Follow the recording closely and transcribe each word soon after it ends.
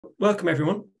welcome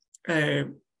everyone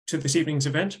to this evening's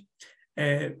event.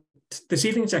 This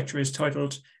evening's lecture is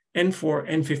titled N4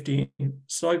 N15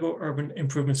 Sligo Urban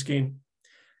Improvement Scheme.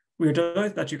 We are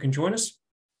delighted that you can join us.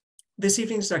 This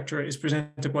evening's lecture is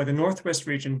presented by the Northwest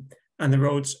Region and the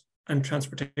Roads and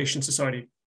Transportation Society.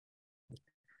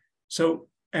 So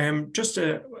just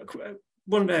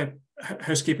one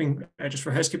housekeeping, just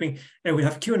for housekeeping, we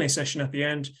have a Q&A session at the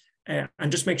end.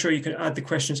 And just make sure you can add the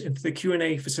questions into the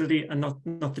Q&A facility and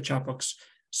not the chat box.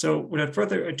 So without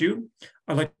further ado,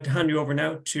 I'd like to hand you over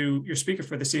now to your speaker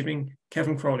for this evening,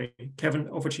 Kevin Crawley. Kevin,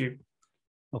 over to you.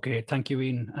 Okay, thank you,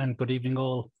 Ian, and good evening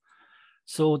all.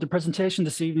 So the presentation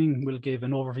this evening will give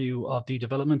an overview of the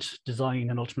development, design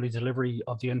and ultimately delivery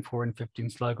of the N4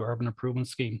 N15 Sligo Urban Improvement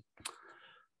Scheme.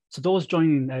 So those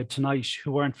joining tonight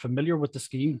who aren't familiar with the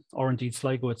scheme, or indeed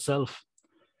Sligo itself,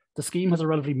 the scheme has a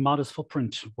relatively modest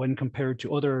footprint when compared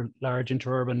to other large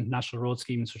interurban national road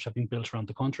schemes which have been built around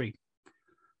the country.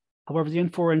 However, the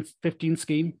N4 N15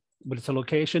 scheme, with its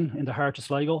location in the heart of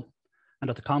Sligo and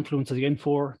at the confluence of the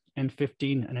N4,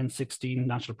 N15 and N16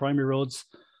 national primary roads,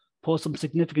 pose some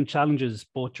significant challenges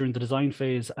both during the design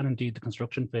phase and indeed the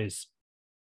construction phase.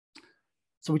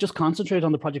 So we just concentrate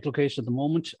on the project location at the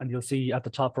moment, and you'll see at the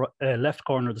top left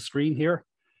corner of the screen here,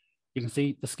 you can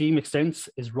see the scheme extents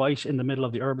is right in the middle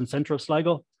of the urban centre of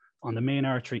Sligo on the main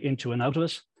artery into and out of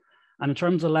it. And in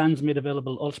terms of lands made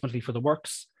available ultimately for the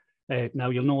works,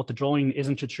 now you'll note the drawing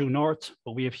isn't a true north,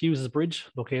 but we have Hughes Bridge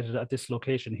located at this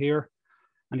location here.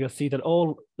 And you'll see that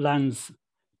all lands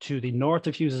to the north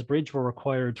of Hughes Bridge were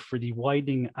required for the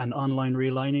widening and online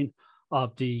realigning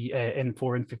of the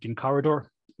N4 N15 corridor,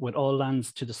 with all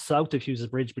lands to the south of Hughes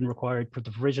Bridge being required for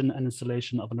the provision and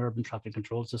installation of an urban traffic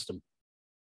control system.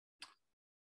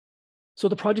 So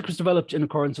the project was developed in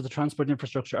accordance with the Transport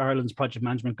Infrastructure Ireland's project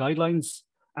management guidelines,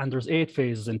 and there's 8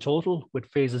 phases in total, with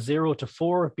phases 0 to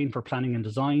 4 being for planning and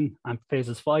design, and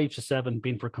phases 5 to 7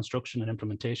 being for construction and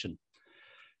implementation.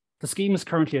 The scheme is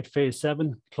currently at phase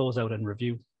 7, closeout and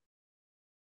review.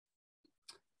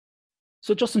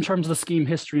 So just in terms of the scheme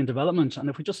history and development, and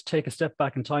if we just take a step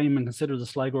back in time and consider the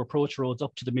Sligo approach roads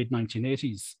up to the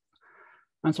mid-1980s.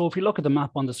 And so if we look at the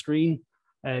map on the screen,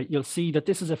 you'll see that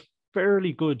this is a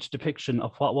fairly good depiction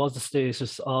of what was the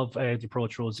status of the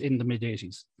approach roads in the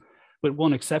mid-80s, with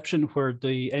one exception where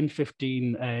the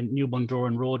N15 New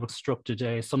Bundoran Road was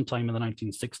constructed sometime in the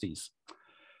 1960s.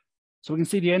 So we can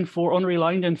see the N4,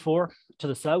 unrealigned N4 to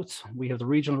the south. We have the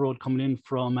regional road coming in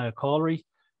from Crawley.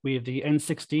 We have the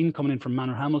N16 coming in from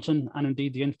Manorhamilton, and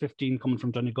indeed the N15 coming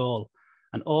from Donegal.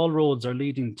 And all roads are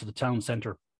leading to the town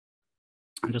centre.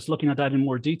 And just looking at that in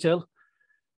more detail,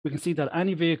 we can see that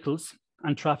any vehicles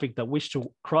and traffic that wish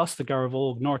to cross the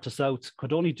Garavogue north to south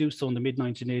could only do so in the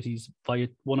mid-1980s via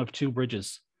one of 2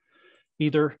 bridges.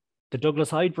 Either the Douglas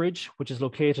Hyde Bridge, which is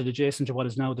located adjacent to what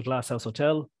is now the Glasshouse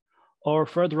Hotel, or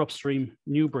further upstream,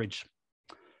 New Bridge.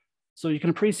 So you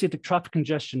can appreciate the traffic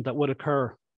congestion that would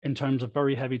occur in terms of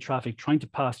very heavy traffic trying to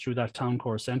pass through that town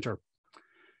core centre.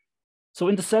 So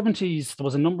in the 70s, there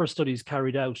was a number of studies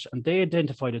carried out, and they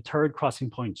identified a 3rd crossing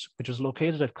point, which was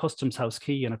located at Customs House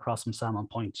Quay and across from Salmon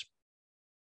Point.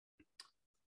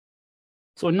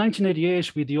 So in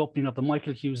 1988, we had the opening of the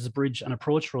Michael Hughes Bridge and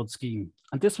Approach Road scheme.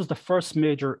 And this was the first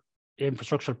major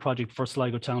infrastructural project for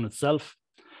Sligo town itself.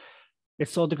 It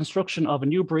saw the construction of a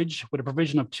new bridge with a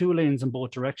provision of 2 lanes in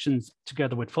both directions,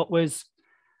 together with footways.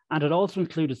 And it also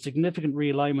included significant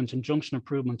realignment and junction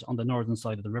improvement on the northern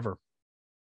side of the river.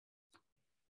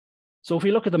 So if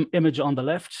we look at the image on the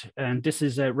left, and this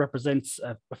is represents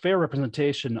a fair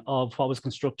representation of what was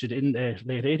constructed in the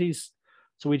late 80s.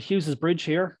 So we had Hughes Bridge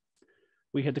here.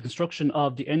 We had the construction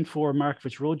of the N4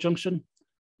 Markovich Road Junction,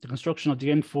 the construction of the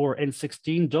N4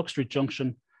 N16 Duck Street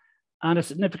Junction, and a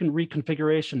significant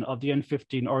reconfiguration of the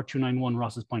N15 R291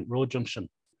 Rosses Point Road Junction.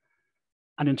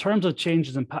 And in terms of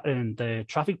changes in the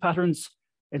traffic patterns,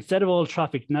 instead of all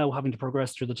traffic now having to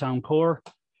progress through the town core,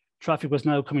 traffic was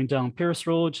now coming down Pierce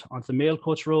Road, onto the Mail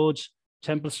Coach Road,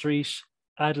 Temple Street,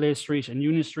 Adelaide Street and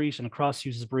Union Street, and across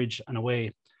Hughes Bridge and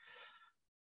away.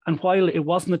 And while it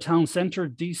wasn't a town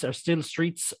centre, these are still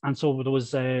streets, and so there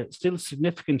was still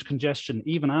significant congestion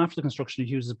even after the construction of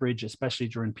Hughes Bridge, especially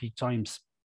during peak times.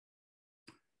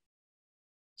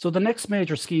 So the next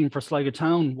major scheme for Sligo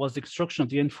town was the construction of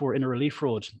the N4 Inner Relief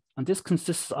Road, and this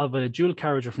consists of a dual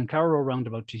carriageway from Carrow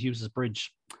roundabout to Hughes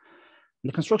Bridge.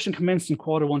 And the construction commenced in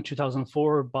Q1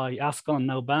 2004 by Ascon,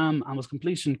 now BAM, and was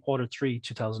completed in Q3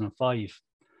 2005.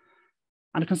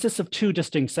 And it consists of 2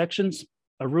 distinct sections: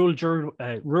 a rural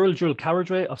dual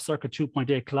carriageway of circa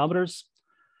 2.8 kilometres,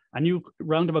 a new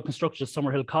roundabout construction at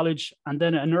Summerhill College, and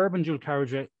then an urban dual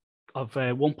carriageway of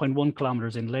 1.1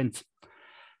 kilometres in length.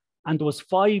 And there was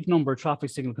 5 number traffic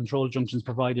signal control junctions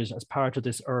provided as part of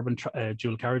this urban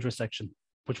dual carriageway section,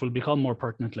 which will become more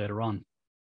pertinent later on.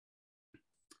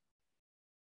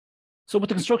 So with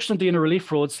the construction of the Inner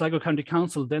Relief Road, Sligo County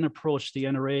Council then approached the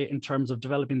NRA in terms of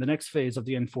developing the next phase of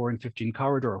the N4-N15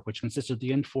 corridor, which consisted of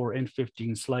the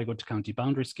N4-N15 Sligo to county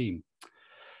boundary scheme.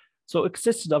 So it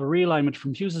consisted of a realignment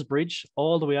from Hughes Bridge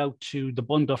all the way out to the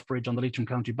Bunduff Bridge on the Leitrim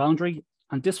County boundary,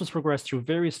 and this was progressed through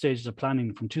various stages of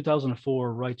planning from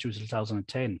 2004 right through to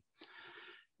 2010.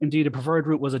 Indeed, a preferred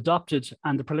route was adopted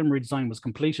and the preliminary design was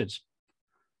completed.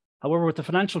 However, with the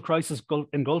financial crisis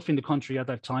engulfing the country at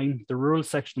that time, the rural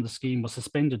section of the scheme was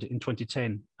suspended in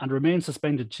 2010 and remains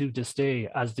suspended to this day,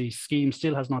 as the scheme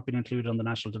still has not been included on the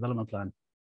National Development Plan.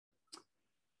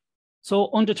 So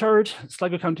undeterred,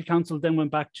 Sligo County Council then went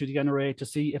back to the NRA to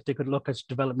see if they could look at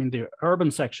developing the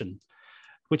urban section,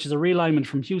 which is a realignment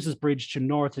from Hughes Bridge to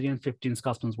north of the N15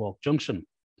 Scotsman's Walk junction.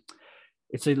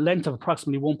 It's a length of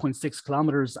approximately 1.6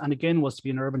 kilometres and again was to be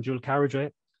an urban dual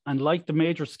carriageway. And like the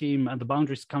major scheme and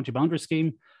the county boundary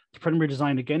scheme, the preliminary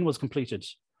design again was completed.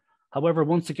 However,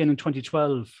 once again in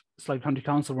 2012, Sligo County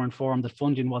Council were informed that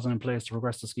funding wasn't in place to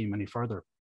progress the scheme any further.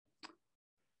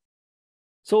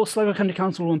 So Sligo County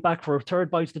Council went back for a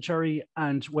third bite of the cherry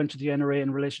and went to the NRA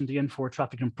in relation to the N4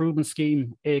 Traffic Improvement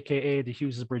Scheme, aka the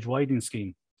Hughes Bridge widening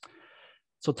scheme.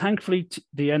 So thankfully,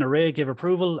 the NRA gave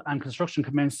approval and construction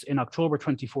commenced in October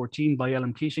 2014 by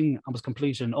LM Keating and was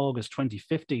completed in August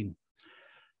 2015.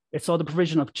 It saw the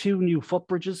provision of 2 new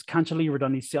footbridges cantilevered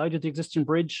on each side of the existing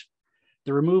bridge,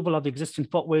 the removal of the existing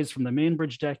footways from the main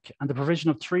bridge deck, and the provision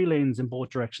of 3 lanes in both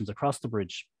directions across the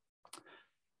bridge.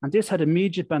 And this had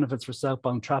immediate benefits for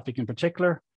southbound traffic in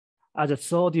particular, as it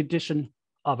saw the addition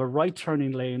of a right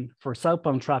turning lane for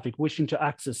southbound traffic wishing to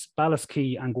access Ballast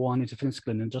Quay and go on into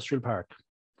Finsclin Industrial Park.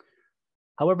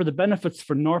 However, the benefits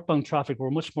for northbound traffic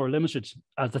were much more limited,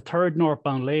 as the 3rd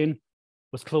northbound lane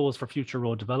was closed for future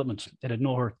road development. It had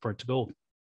nowhere for it to go.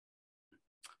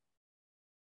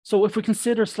 So if we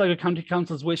consider Sligo County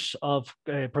Council's wish of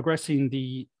progressing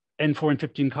the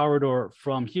N4-N15 corridor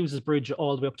from Hughes Bridge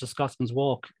all the way up to Scotsman's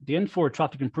Walk, the N4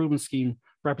 Traffic Improvement Scheme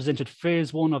represented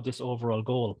phase 1 of this overall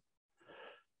goal.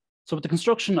 So with the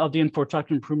construction of the N4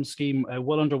 Traffic Improvement Scheme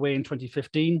well underway in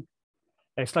 2015,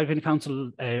 Sligo County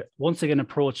Council once again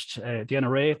approached the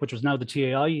NRA, which was now the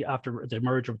TAI after the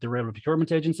merger with the Railway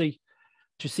Procurement Agency,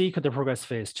 to see could they progress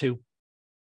phase 2.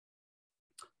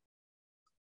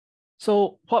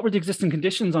 So what were the existing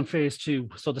conditions on phase 2?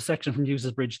 So the section from Hughes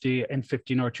Bridge, the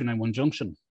N15 R291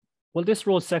 junction. Well, this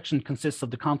road section consists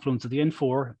of the confluence of the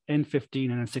N4,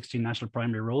 N15 and N16 national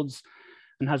primary roads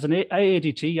and has an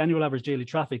AADT, annual average daily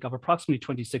traffic, of approximately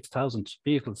 26,000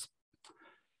 vehicles.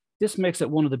 This makes it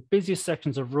one of the busiest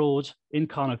sections of road in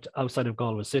Connacht outside of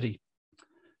Galway City.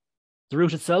 The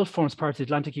route itself forms part of the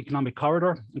Atlantic Economic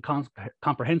Corridor, a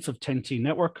comprehensive 10T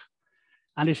network,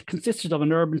 and it consisted of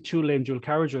an urban 2-lane dual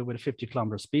carriageway with a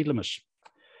 50-kilometre speed limit.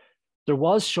 There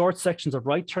was short sections of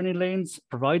right turning lanes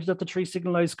provided at the 3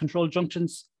 signalised control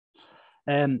junctions.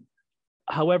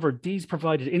 However, these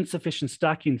provided insufficient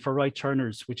stacking for right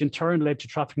turners, which in turn led to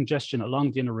traffic congestion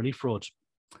along the Inner Relief Road.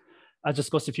 As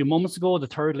discussed a few moments ago, the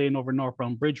 3rd lane over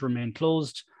Northbound Bridge remained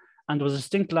closed, and there was a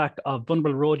distinct lack of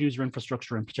vulnerable road user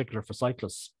infrastructure, in particular for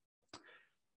cyclists.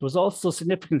 There was also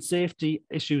significant safety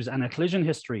issues and a collision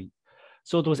history.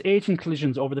 So there was 18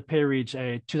 collisions over the period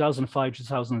 2005 to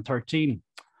 2013,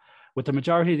 with the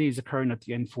majority of these occurring at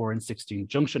the N4 and N16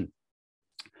 junction.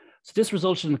 So this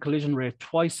resulted in a collision rate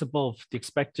twice above the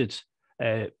expected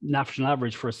national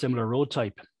average for a similar road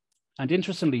type. And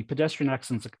interestingly, pedestrian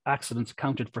accidents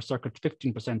accounted for circa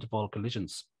 15% of all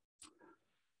collisions.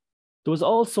 There was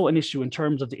also an issue in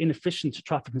terms of the inefficient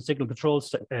traffic and signal control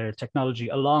technology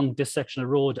along this section of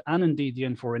road and indeed the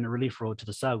N4 Inner Relief Road to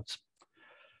the south.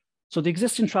 So the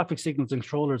existing traffic signals and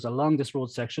controllers along this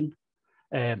road section,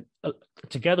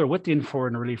 together with the N4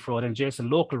 Inner Relief Road and adjacent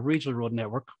local regional road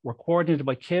network, were coordinated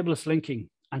by cableless linking,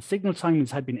 and signal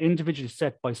timings had been individually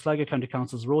set by Sligo County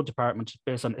Council's road department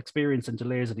based on experience and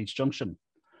delays at each junction.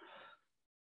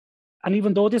 And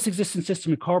even though this existing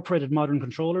system incorporated modern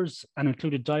controllers and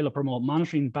included dial-up remote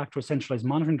monitoring back to a centralized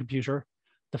monitoring computer,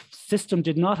 the system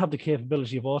did not have the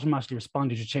capability of automatically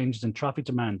responding to changes in traffic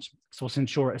demand, so as to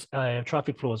ensure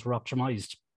traffic flows were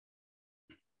optimized.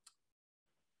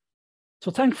 So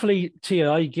thankfully,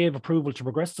 TAI gave approval to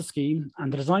progress the scheme,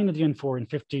 and the design of the N4 and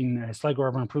N15 Sligo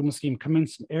Urban Improvement Scheme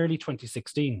commenced in early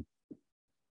 2016.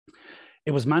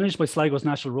 It was managed by Sligo's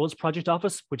National Roads Project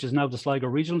Office, which is now the Sligo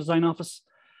Regional Design Office,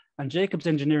 and Jacobs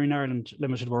Engineering Ireland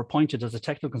Limited were appointed as the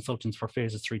technical consultants for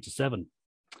phases 3 to 7.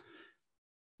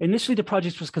 Initially, the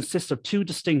project was consist of 2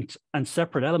 distinct and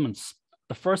separate elements.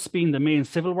 The first being the main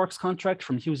civil works contract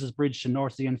from Hughes Bridge to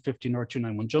north of the N15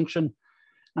 R291 junction,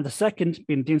 and the second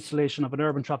being the installation of an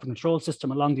urban traffic control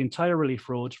system along the entire relief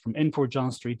road from N4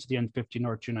 John Street to the N15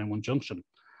 R291 junction.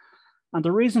 And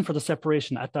the reason for the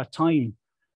separation at that time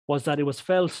was that it was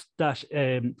felt that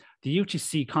the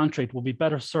UTC contract would be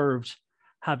better served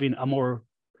having a more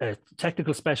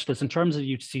technical specialist in terms of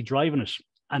the UTC driving it,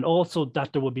 and also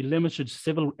that there would be limited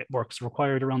civil works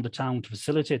required around the town to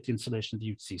facilitate the installation of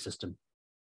the UTC system.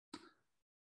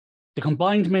 The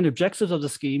combined main objectives of the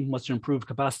scheme was to improve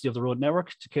capacity of the road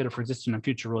network to cater for existing and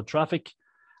future road traffic,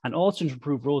 and also to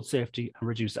improve road safety and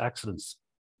reduce accidents.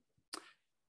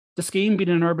 The scheme, being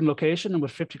in an urban location and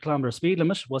with 50-kilometre speed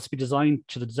limit, was to be designed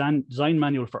to the design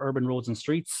manual for urban roads and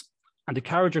streets, and the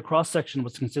carriageway cross-section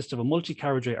was to consist of a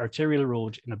multi-carriageway arterial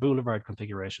road in a boulevard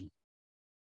configuration.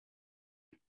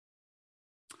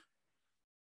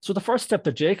 So the first step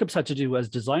that Jacobs had to do as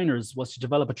designers was to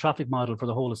develop a traffic model for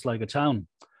the whole of Sligo town.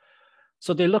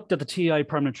 So they looked at the TI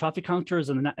permanent traffic counters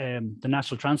and the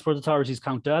National Transport Authority's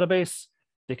count database.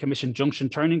 They commissioned junction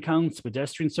turning counts,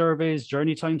 pedestrian surveys,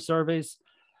 journey time surveys,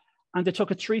 and they took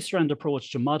a three-strand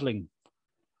approach to modelling.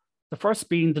 The first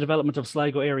being the development of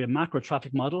Sligo area macro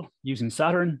traffic model using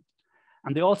Saturn,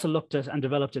 and they also looked at and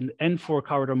developed an N4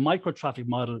 corridor micro traffic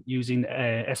model using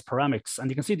S-Paramics. And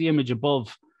you can see the image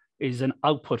above is an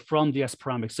output from the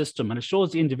S-Paramic system, and it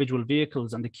shows the individual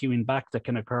vehicles and the queuing back that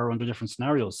can occur under different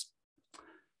scenarios.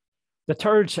 The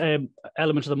third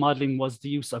element of the modelling was the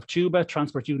use of TUBA,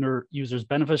 Transport Users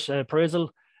Benefit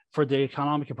Appraisal, for the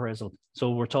economic appraisal. So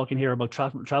we're talking here about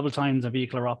travel times and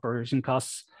vehicular operation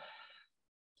costs.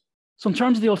 So in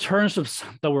terms of the alternatives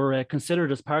that were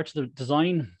considered as part of the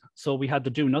design, so we had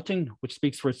the do nothing, which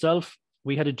speaks for itself.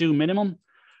 We had a do minimum,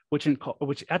 which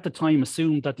at the time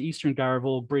assumed that the Eastern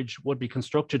Garavogue Bridge would be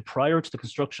constructed prior to the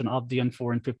construction of the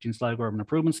N4 and 15 Sligo Urban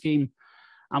Improvement Scheme.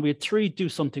 And we had three do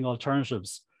something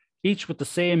alternatives, each with the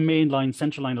same mainline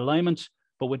central line alignment,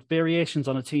 but with variations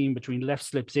on a theme between left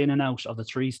slips in and out of the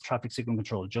three traffic signal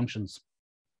control junctions.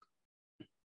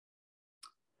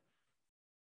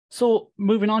 So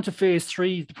moving on to phase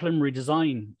three, the preliminary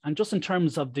design, and just in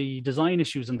terms of the design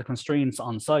issues and the constraints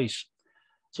on site.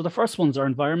 So the first ones are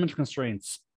environmental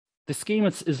constraints. The scheme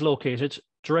is located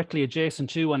directly adjacent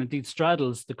to and indeed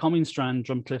straddles the Cumming Strand,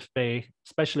 Drumcliff Bay,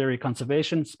 Special Area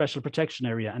Conservation, Special Protection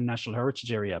Area and National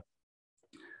Heritage Area.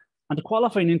 And the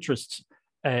qualifying interest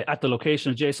at the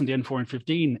location adjacent to N4 and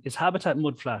 15 is habitat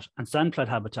mudflat and sandflat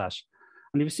habitat.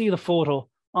 And if you see the photo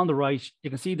on the right, you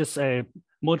can see this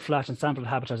mudflat and sandflat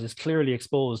habitat is clearly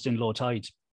exposed in low tide.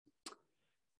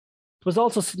 There was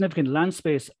also significant land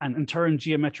space and in turn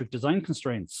geometric design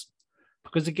constraints.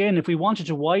 Because again, if we wanted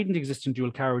to widen the existing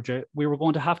dual carriageway, we were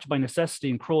going to have to by necessity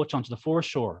encroach onto the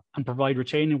foreshore and provide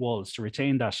retaining walls to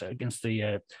retain that against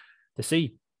the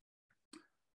sea.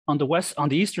 On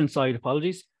the eastern side,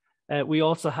 we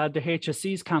also had the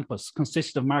HSC's campus,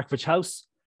 consisted of Markovich House,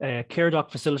 care dock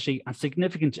facility, and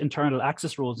significant internal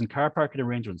access roads and car parking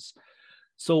arrangements.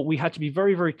 So we had to be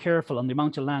very, very careful on the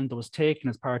amount of land that was taken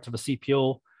as part of a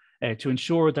CPO to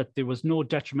ensure that there was no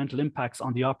detrimental impacts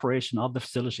on the operation of the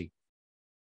facility.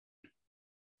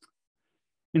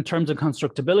 In terms of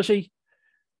constructability,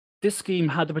 this scheme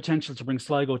had the potential to bring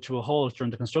Sligo to a halt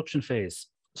during the construction phase.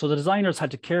 So the designers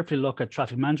had to carefully look at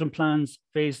traffic management plans,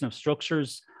 phasing of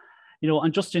structures,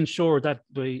 and just ensure that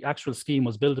the actual scheme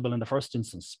was buildable in the first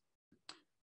instance.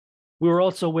 We were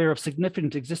also aware of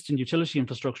significant existing utility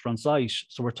infrastructure on site.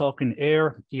 So we're talking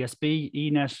air, ESB,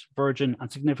 ENET, Virgin, and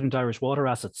significant Irish water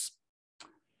assets.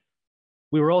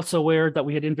 We were also aware that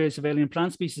we had invasive alien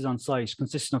plant species on site,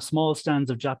 consisting of small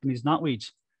stands of Japanese knotweed,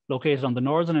 located on the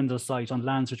northern end of the site on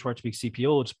lands which were to be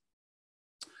CPO'd.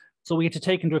 So we had to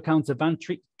take into account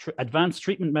advanced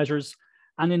treatment measures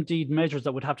and indeed measures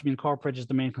that would have to be incorporated to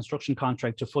the main construction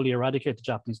contract to fully eradicate the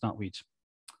Japanese knotweed.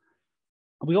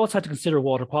 We also had to consider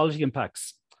water quality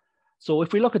impacts. So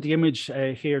if we look at the image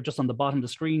here just on the bottom of the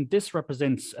screen, this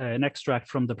represents an extract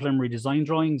from the preliminary design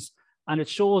drawings, and it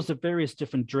shows the various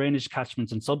different drainage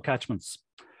catchments and subcatchments.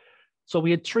 So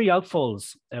we had three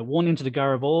outfalls, one into the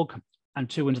Garavogue and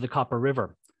two into the Copper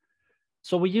River.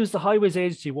 So we used the Highways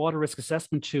Agency Water Risk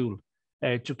Assessment tool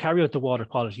to carry out the water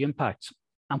quality impact.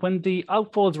 And when the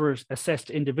outfalls were assessed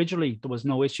individually, there was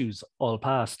no issues, all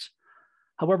passed.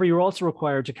 However, you're also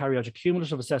required to carry out a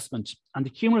cumulative assessment, and the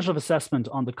cumulative assessment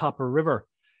on the Copper River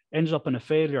ended up in a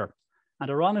failure.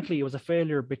 And ironically, it was a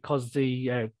failure because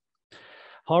the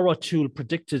HORA tool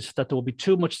predicted that there will be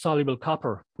too much soluble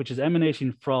copper, which is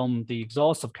emanating from the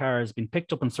exhaust of cars being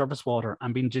picked up in surface water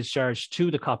and being discharged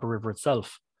to the Copper River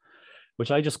itself,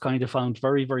 which I just kind of found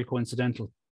very, very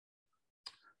coincidental.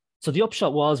 So the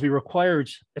upshot was we required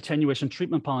attenuation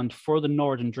treatment pond for the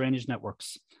northern drainage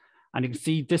networks. And you can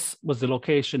see this was the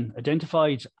location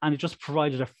identified, and it just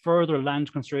provided a further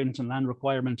land constraint and land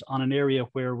requirement on an area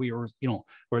where we were,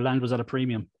 where land was at a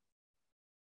premium.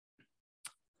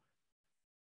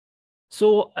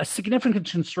 So a significant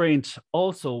constraint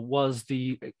also was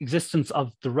the existence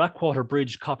of the Rackwater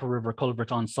Bridge Copper River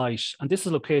culvert on site. And this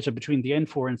is located between the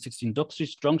N4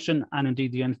 N16 junction and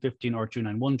indeed the N15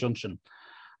 R291 junction.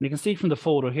 And you can see from the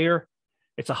photo here,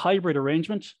 it's a hybrid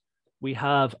arrangement. We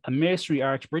have a masonry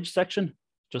arch bridge section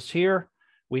just here.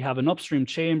 We have an upstream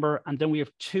chamber, and then we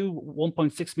have two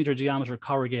 1.6 meter diameter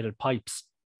corrugated pipes.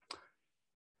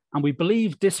 And we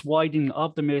believe this widening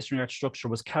of the masonry arch structure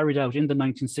was carried out in the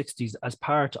 1960s as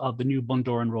part of the new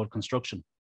Bundoran Road construction.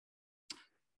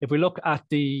 If we look at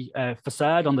the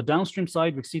facade on the downstream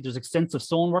side, we see there's extensive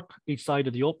stonework each side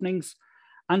of the openings.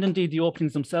 And indeed, the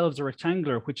openings themselves are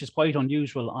rectangular, which is quite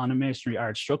unusual on a masonry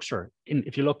arch structure.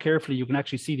 If you look carefully, you can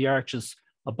actually see the arches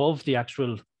above the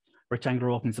actual rectangular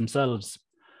openings themselves.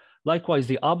 Likewise,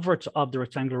 the obvert of the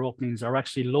rectangular openings are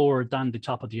actually lower than the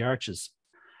top of the arches.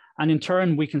 And in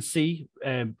turn, we can see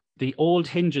the old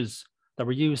hinges that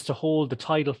were used to hold the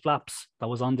tidal flaps that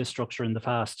was on this structure in the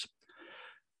past.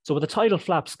 So with the tidal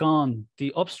flaps gone,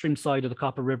 the upstream side of the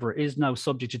Copper River is now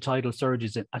subject to tidal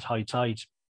surges at high tide.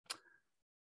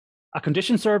 A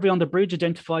condition survey on the bridge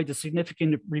identified the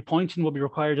significant repointing will be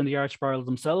required in the arch barrels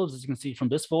themselves, as you can see from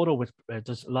this photo, with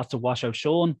there's lots of washout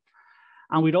shown.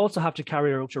 And we'd also have to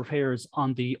carry out repairs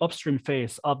on the upstream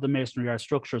face of the masonry arch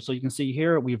structure. So you can see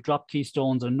here, we've dropped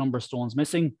keystones and a number of stones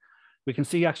missing. We can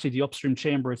see actually the upstream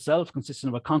chamber itself consisting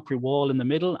of a concrete wall in the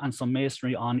middle and some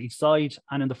masonry on each side.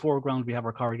 And in the foreground, we have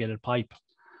our corrugated pipe.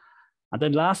 And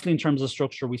then lastly, in terms of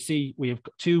structure, we have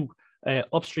two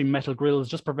upstream metal grills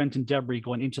just preventing debris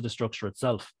going into the structure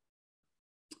itself.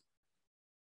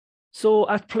 So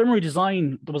at preliminary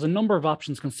design, there was a number of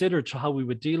options considered to how we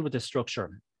would deal with this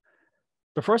structure.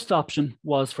 The first option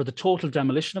was for the total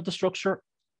demolition of the structure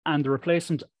and the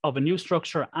replacement of a new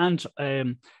structure and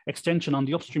extension on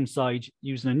the upstream side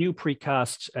using a new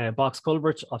precast box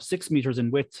culvert of 6 meters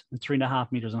in width and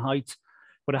 3.5 meters in height,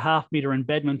 with a 0.5 meter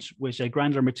embedment with a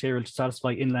granular material to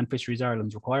satisfy Inland Fisheries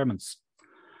Ireland's requirements.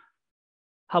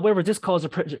 However, this caused a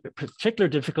particular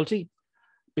difficulty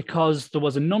because there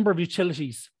was a number of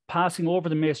utilities passing over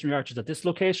the masonry arches at this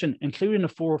location, including a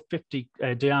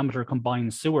 450 diameter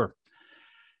combined sewer.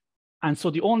 And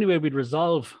so the only way we'd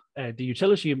resolve the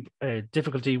utility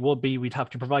difficulty would be we'd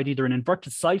have to provide either an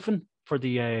inverted siphon for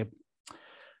the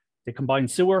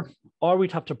combined sewer, or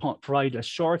we'd have to provide a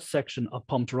short section of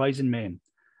pumped rising main.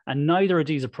 And neither of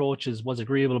these approaches was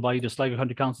agreeable by either Sligo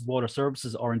County Council's Water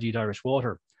Services or indeed Irish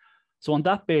Water. So on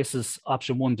that basis,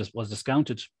 option one was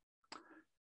discounted.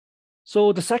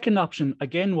 So the second option,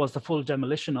 again, was the full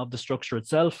demolition of the structure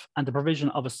itself and the provision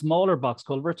of a smaller box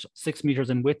culvert, 6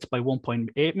 meters in width by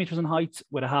 1.8 meters in height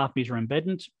with a 0.5 meter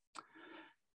embedment.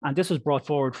 And this was brought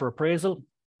forward for appraisal.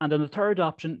 And then the third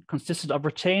option consisted of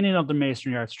retaining of the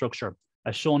masonry arch structure,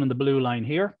 as shown in the blue line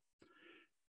here,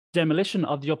 demolition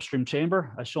of the upstream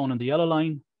chamber, as shown in the yellow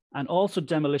line, and also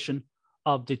demolition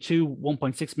of the two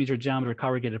 1.6 meter diameter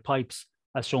corrugated pipes,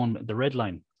 as shown in the red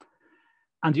line.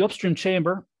 And the upstream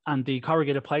chamber and the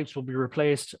corrugated pipes will be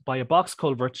replaced by a box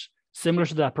culvert similar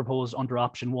to that proposed under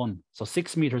option one, so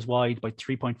 6 meters wide by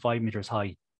 3.5 meters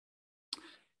high.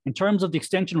 In terms of the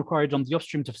extension required on the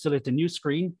upstream to facilitate the new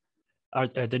screen, or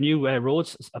the new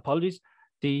roads, apologies,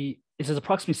 it is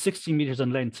approximately 60 meters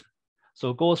in length. So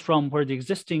it goes from where the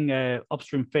existing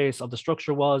upstream face of the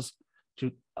structure was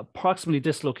to approximately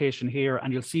this location here.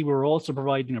 And you'll see we're also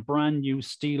providing a brand new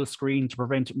steel screen to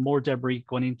prevent more debris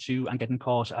going into and getting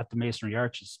caught at the masonry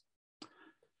arches.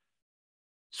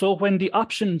 So when the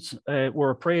options were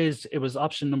appraised, it was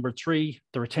option number 3,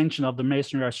 the retention of the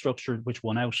masonry arch structure, which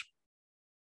won out.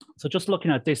 So just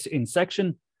looking at this in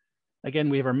section, again,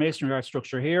 we have our masonry arch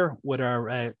structure here with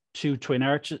our two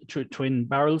twin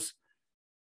barrels,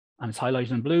 and it's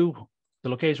highlighted in blue, the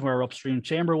location where our upstream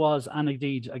chamber was, and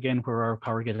indeed, again, where our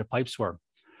corrugated pipes were.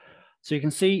 So you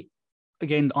can see,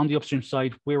 again, on the upstream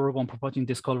side, where we're going to be putting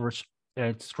this culvert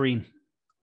screen.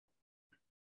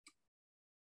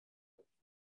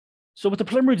 So with the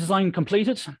preliminary design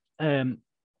completed,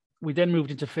 we then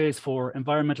moved into phase 4,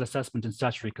 environmental assessment and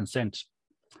statutory consent.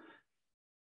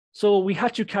 So we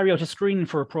had to carry out a screening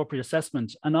for appropriate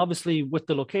assessment. And obviously with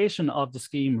the location of the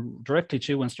scheme directly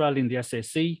to and straddling the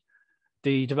SAC,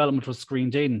 the development was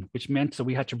screened in, which meant that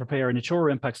we had to prepare a nature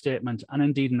impact statement and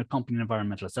indeed an accompanying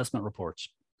environmental assessment report.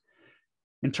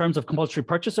 In terms of compulsory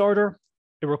purchase order,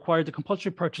 it required the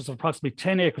compulsory purchase of approximately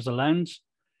 10 acres of land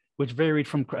which varied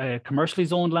from commercially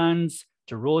zoned lands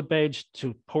to roadbed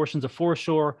to portions of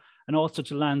foreshore and also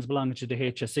to lands belonging to the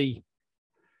HSE.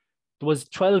 There was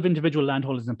 12 individual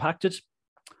landholders impacted.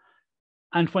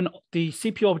 And when the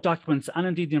CPO documents and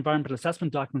indeed the environmental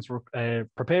assessment documents were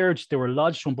prepared, they were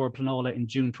lodged from Bord Pleanála in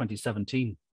June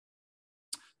 2017.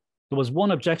 There was one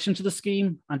objection to the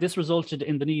scheme, and this resulted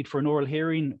in the need for an oral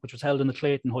hearing, which was held in the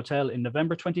Clayton Hotel in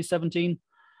November 2017.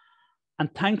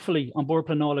 And thankfully, An Bord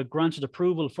Pleanála granted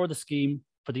approval for the scheme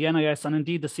for the NIS and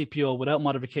indeed the CPO without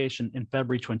modification in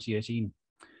February 2018.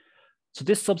 So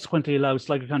this subsequently allowed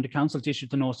Sligo County Council to issue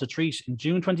the notice to treat in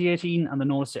June 2018 and the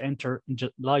notice to enter in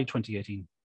July 2018.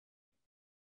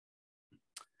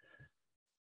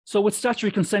 So with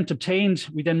statutory consent obtained,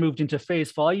 we then moved into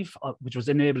phase 5, which was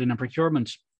enabling and procurement.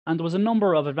 And there was a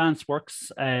number of advanced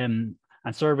works and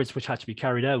surveys which had to be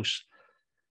carried out.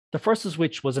 The first of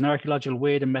which was an archaeological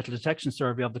weight and metal detection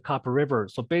survey of the Copper River.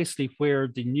 So basically where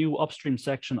the new upstream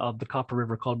section of the Copper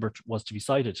River culvert was to be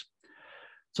sited.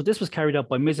 So this was carried out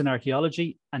by Mizzen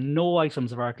Archaeology and no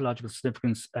items of archaeological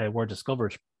significance were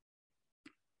discovered.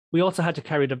 We also had to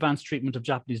carry out advanced treatment of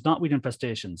Japanese knotweed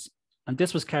infestations. And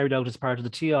this was carried out as part of the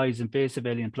TI's Invasive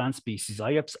Alien Plant Species,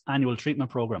 IAPS, annual treatment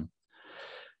program.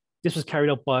 This was carried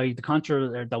out by the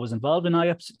contractor that was involved in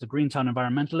IAPS, the Greentown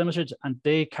Environmental Limited, and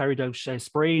they carried out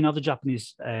spraying of the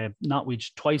Japanese knotweed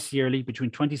twice yearly between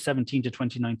 2017 to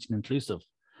 2019 inclusive.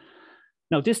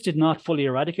 Now, this did not fully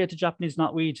eradicate the Japanese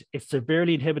knotweed. It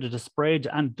severely inhibited the spread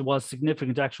and there was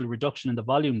significant actual reduction in the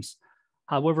volumes.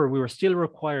 However, we were still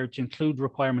required to include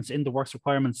requirements in the works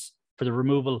requirements for the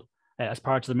removal as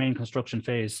part of the main construction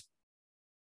phase.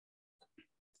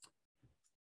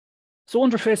 So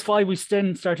under phase 5, we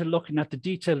then started looking at the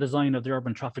detailed design of the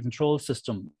urban traffic control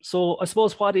system. So I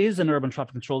suppose what is an urban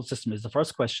traffic control system is the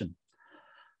first question.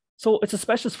 So it's a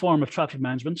specialist form of traffic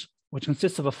management, which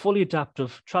consists of a fully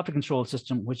adaptive traffic control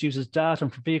system, which uses data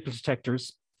from vehicle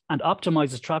detectors and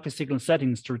optimizes traffic signal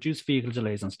settings to reduce vehicle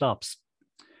delays and stops.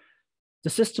 The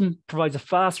system provides a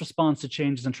fast response to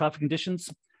changes in traffic conditions,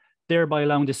 thereby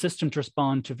allowing the system to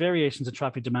respond to variations in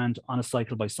traffic demand on a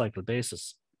cycle-by-cycle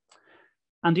basis.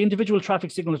 And the individual traffic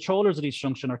signal controllers at each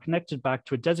junction are connected back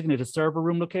to a designated server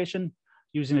room location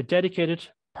using a dedicated,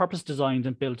 purpose-designed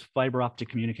and built fiber optic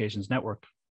communications network.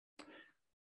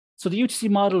 So the UTC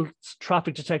models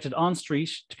traffic detected on street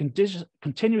to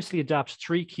continuously adapt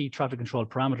 3 key traffic control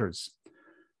parameters.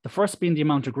 The first being the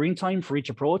amount of green time for each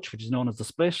approach, which is known as the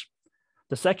split.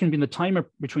 The second being the time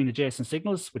between adjacent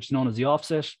signals, which is known as the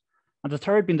offset. And the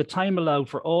third being the time allowed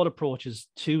for all approaches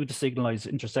to the signalized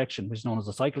intersection, which is known as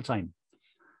the cycle time.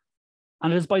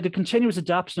 And it is by the continuous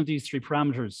adaptation of these 3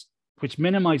 parameters, which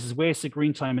minimizes wasted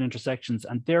green time in intersections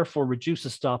and therefore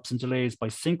reduces stops and delays by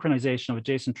synchronization of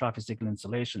adjacent traffic signal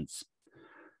installations.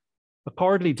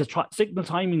 Accordingly, the signal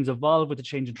timings evolve with the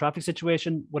change in traffic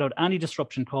situation without any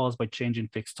disruption caused by changing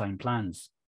fixed time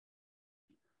plans.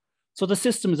 So the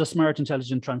system is a smart,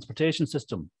 intelligent transportation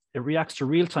system. It reacts to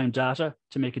real-time data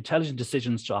to make intelligent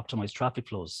decisions to optimize traffic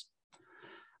flows.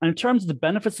 And in terms of the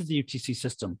benefits of the UTC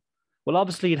system, well,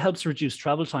 obviously it helps reduce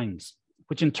travel times,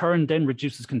 which in turn then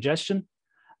reduces congestion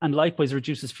and likewise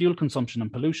reduces fuel consumption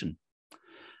and pollution.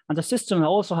 And the system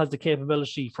also has the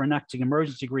capability for enacting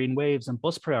emergency green waves and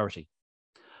bus priority,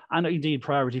 and indeed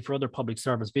priority for other public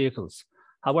service vehicles.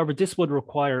 However, this would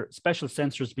require special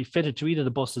sensors to be fitted to either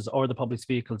the buses or the public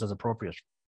vehicles as appropriate.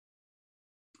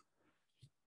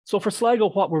 So for Sligo,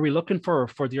 what were we looking for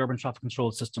the urban traffic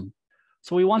control system?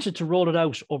 So we wanted to roll it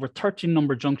out over 13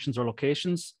 number junctions or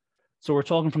locations. So we're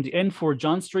talking from the N4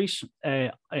 John Street,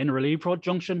 Inner Relief Road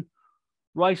junction,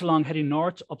 right along heading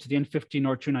north up to the N15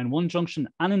 R291 junction,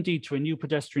 and indeed to a new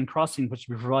pedestrian crossing which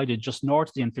will be provided just north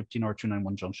of the N15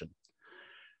 R291 junction.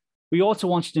 We also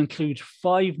wanted to include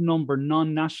 5 number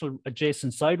non-national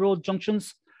adjacent side road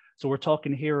junctions. So we're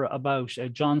talking here about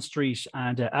John Street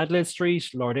and Adelaide Street,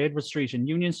 Lord Edward Street and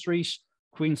Union Street,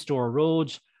 Queen Store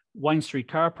Road, Wine Street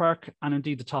Car Park, and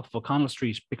indeed the top of O'Connell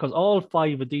Street, because all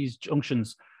 5 of these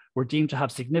junctions were deemed to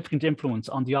have significant influence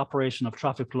on the operation of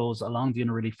traffic flows along the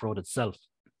Inner Relief Road itself.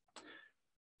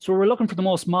 So we're looking for the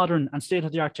most modern and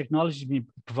state-of-the-art technology to be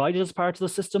provided as part of the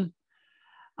system.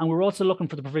 And we're also looking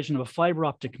for the provision of a fiber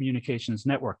optic communications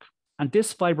network. And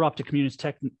this fiber optic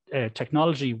communications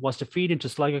technology was to feed into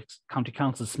Sligo County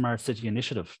Council's Smart City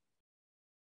Initiative.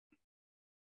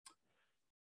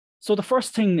 So the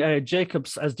first thing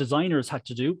Jacobs as designers had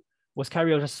to do was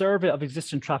carry out a survey of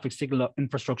existing traffic signal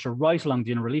infrastructure right along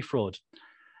the Inner Relief Road.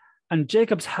 And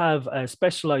Jacobs have a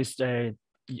specialised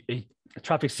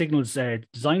traffic signals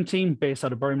design team based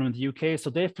out of Birmingham in the UK. So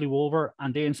they flew over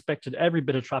and they inspected every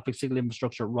bit of traffic signal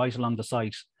infrastructure right along the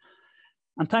site.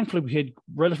 And thankfully, we had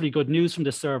relatively good news from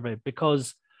this survey,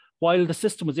 because while the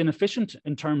system was inefficient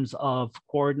in terms of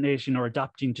coordinating or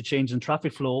adapting to change in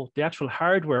traffic flow, the actual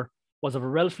hardware was of a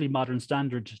relatively modern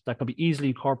standard that could be easily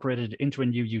incorporated into a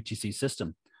new UTC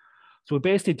system. So we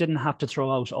basically didn't have to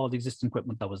throw out all the existing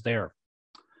equipment that was there.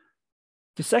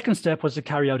 The second step was to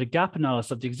carry out a gap analysis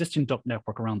of the existing duct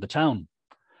network around the town.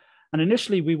 And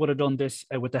initially, we would have done this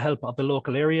with the help of the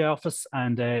local area office.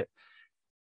 And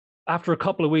after a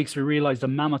couple of weeks, we realized a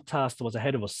mammoth task that was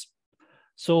ahead of us.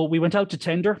 So we went out to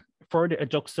tender for a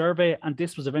duct survey, and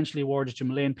this was eventually awarded to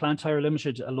Mullane Plant Hire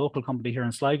Limited, a local company here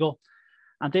in Sligo.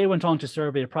 And they went on to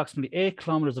survey approximately 8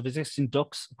 kilometres of existing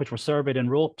ducts, which were surveyed and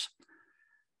roped.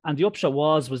 And the upshot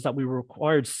was that we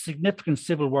required significant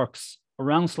civil works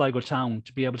around Sligo town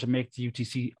to be able to make the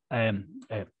UTC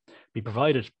be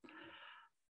provided.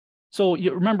 So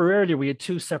you remember earlier, we had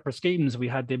 2 separate schemes. We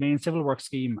had the main civil works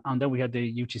scheme, and then we had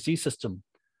the UTC system.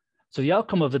 So the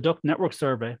outcome of the duct network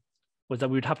survey was that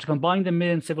we would have to combine the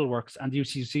main civil works and the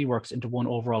UTC works into one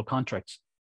overall contract.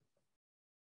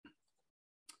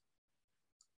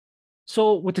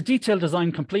 So with the detailed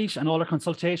design complete and all our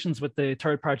consultations with the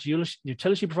third-party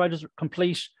utility providers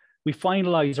complete, we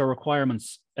finalised our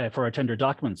requirements for our tender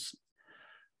documents.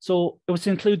 So it was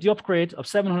to include the upgrade of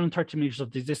 730 metres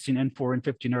of the existing N4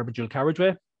 N15 urban dual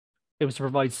carriageway. It was to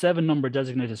provide 7 number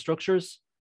designated structures.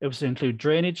 It was to include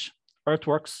drainage,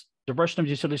 earthworks, diversion of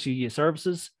utility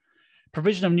services,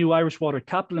 provision of new Irish water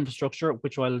capital infrastructure,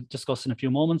 which I'll discuss in a few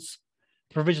moments,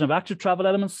 the provision of active travel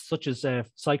elements such as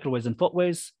cycleways and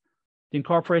footways, the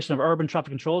incorporation of urban traffic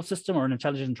control system or an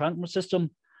intelligent transport system,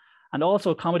 and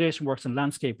also accommodation works and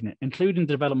landscaping, including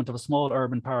the development of a small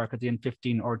urban park at the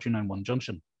N15 R291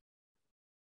 junction.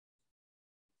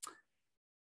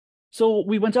 So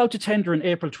we went out to tender in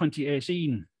April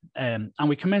 2018, and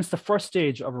we commenced the first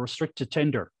stage of a restricted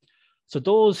tender. So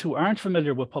those who aren't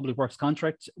familiar with public works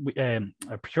contract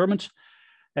procurement,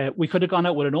 we could have gone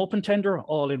out with an open tender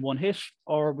all in one hit,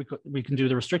 or we can do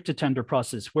the restricted tender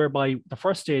process, whereby the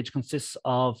first stage consists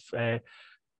of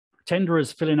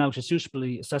tenderers filling out a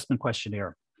suitability assessment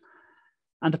questionnaire.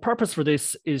 And the purpose for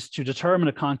this is to determine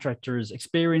a contractor's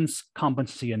experience,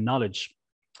 competency, and knowledge.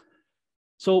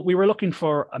 So we were looking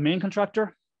for a main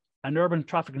contractor, an urban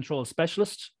traffic control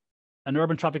specialist, an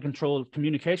urban traffic control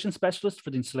communication specialist for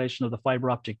the installation of the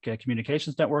fibre optic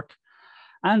communications network,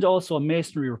 and also a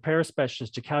masonry repair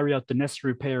specialist to carry out the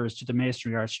necessary repairs to the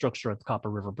masonry arch structure at the Copper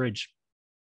River Bridge.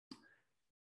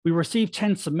 We received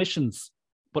 10 submissions,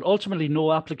 but ultimately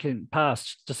no applicant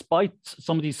passed, despite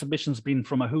some of these submissions being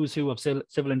from a who's who of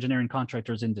civil engineering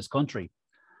contractors in this country.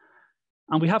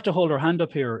 And we have to hold our hand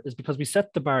up here is because we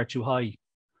set the bar too high.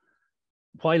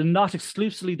 While not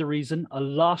exclusively the reason, a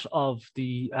lot of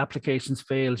the applications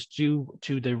failed due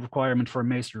to the requirement for a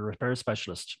masonry repair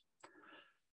specialist.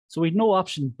 So we had no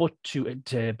option but to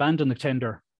abandon the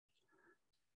tender.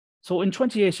 So in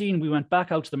 2018, we went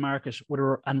back out to the market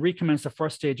and recommenced the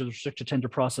first stage of the restricted tender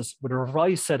process with a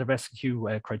revised set of SQ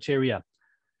criteria.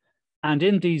 And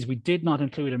in these, we did not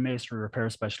include a masonry repair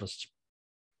specialist.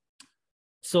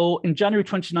 So in January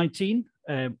 2019,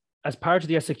 as part of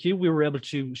the SAQ, we were able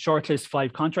to shortlist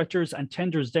 5 contractors, and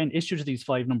tenders then issued to these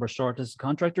 5 number shortlisted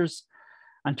contractors,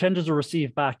 and tenders were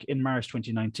received back in March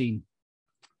 2019.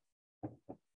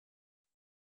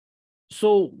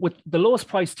 So with the lowest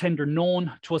price tender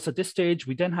known to us at this stage,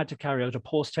 we then had to carry out a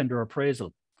post-tender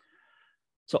appraisal.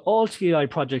 So all TI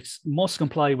projects must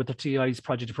comply with the TI's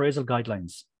project appraisal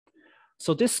guidelines.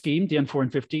 So this scheme, the N4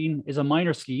 and 15, is a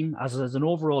minor scheme as it has an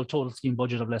overall total scheme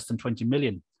budget of less than 20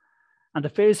 million. And the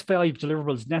phase 5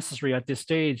 deliverables necessary at this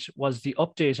stage was the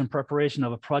update and preparation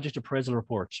of a project appraisal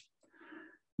report.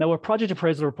 Now, a project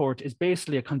appraisal report is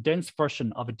basically a condensed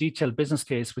version of a detailed business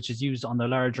case, which is used on the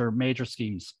larger major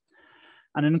schemes.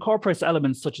 And it incorporates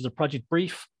elements such as a project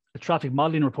brief, a traffic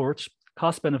modelling report,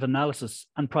 cost-benefit analysis,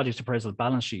 and project appraisal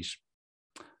balance sheet.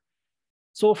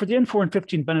 So for the N4 and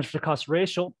 15 benefit to cost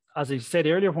ratio, as I said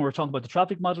earlier when we were talking about the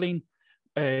traffic modelling,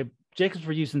 Jacobs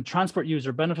were using transport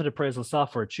user benefit appraisal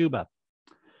software, Tuba.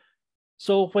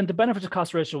 So when the benefit to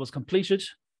cost ratio was completed,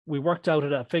 we worked out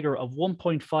at a figure of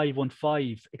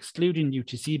 1.515, excluding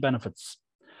UTC benefits.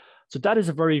 So that is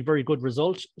a very, very good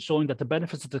result, showing that the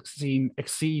benefits of the scheme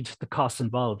exceed the costs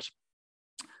involved.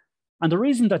 And the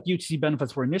reason that UTC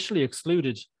benefits were initially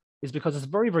excluded is because it's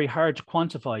very, very hard to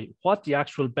quantify what the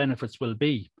actual benefits will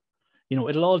be. You know,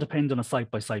 it'll all depend on a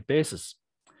site-by-site basis.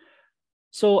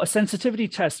 So a sensitivity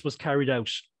test was carried out,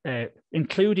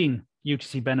 including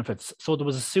UTC benefits. So there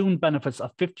was assumed benefits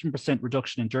of 15%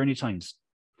 reduction in journey times.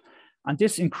 And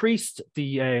this increased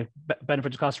the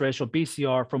benefit to cost ratio,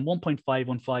 BCR, from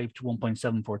 1.515 to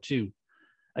 1.742.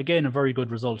 Again, a very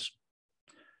good result.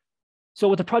 So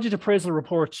with the project appraisal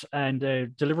report and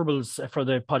deliverables for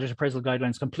the project appraisal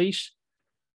guidelines complete,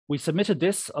 we submitted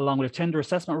this along with a tender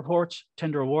assessment report,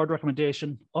 tender award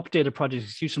recommendation, updated project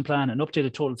execution plan, and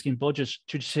updated total scheme budget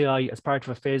to TI as part of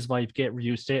a phase 5 gate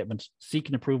review statement,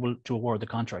 seeking approval to award the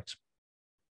contract.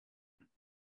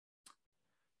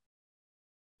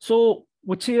 So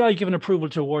with TI given approval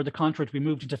to award the contract, we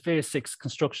moved into phase 6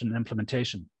 construction and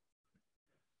implementation.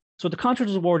 So the contract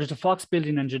was awarded to Fox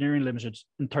Building Engineering Limited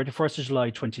on 31st of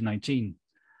July 2019.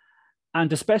 And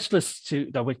the specialists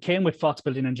that came with Fox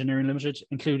Building Engineering Limited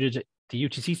included the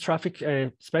UTC Traffic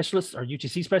Specialist, or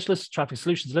UTC Specialist, Traffic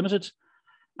Solutions Limited,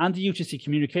 and the UTC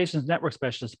Communications Network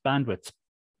Specialist, Bandwidth.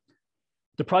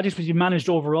 The project was managed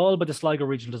overall by the Sligo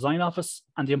Regional Design Office,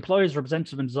 and the employer's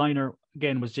representative and designer,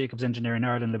 again, was Jacobs Engineering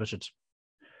Ireland Limited.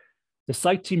 The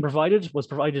site team was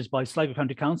provided by Sligo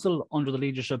County Council under the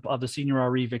leadership of the Senior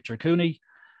RE Victor Cooney.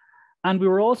 And we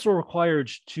were also required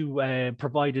to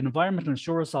provide an environmental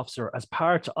insurance officer as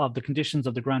part of the conditions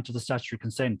of the grant of the statutory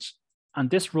consent. And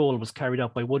this role was carried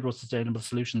out by Woodrow Sustainable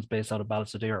Solutions based out of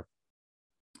Ballysadare.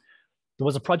 There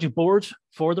was a project board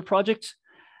for the project.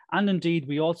 And indeed,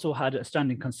 we also had a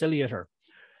standing conciliator.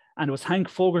 And it was Hank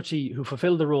Fogarty who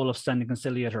fulfilled the role of standing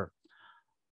conciliator.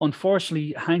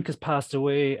 Unfortunately, Hank has passed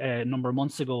away a number of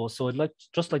months ago, so I'd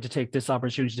just like to take this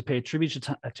opportunity to pay tribute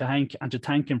to Hank and to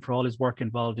thank him for all his work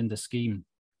involved in the scheme.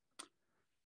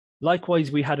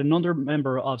 Likewise, we had another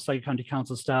member of Sligo County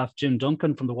Council staff, Jim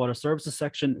Duncan from the Water Services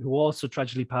section, who also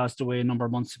tragically passed away a number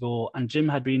of months ago, and Jim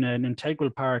had been an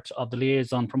integral part of the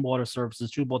liaison from Water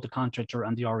Services to both the contractor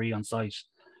and the RE on site.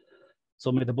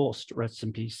 So may the both rest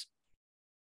in peace.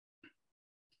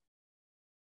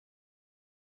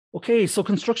 Okay, so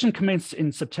construction commenced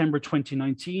in September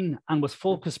 2019 and was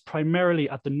focused primarily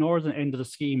at the northern end of the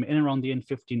scheme in around the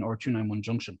N15 R291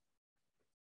 junction.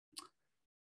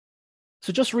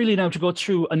 So just really now to go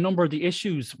through a number of the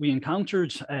issues we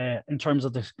encountered in terms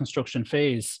of the construction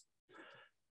phase.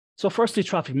 So firstly,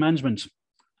 traffic management.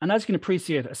 And as you can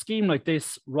appreciate, a scheme like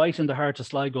this right in the heart of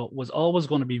Sligo was always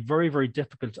going to be very, very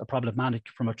difficult or problematic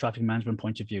from a traffic management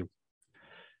point of view.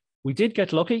 We did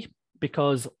get lucky,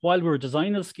 because while we were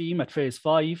designing the scheme at phase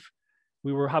 5,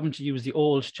 we were having to use the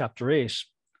old chapter 8.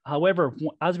 However,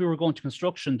 as we were going to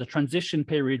construction, the transition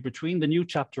period between the new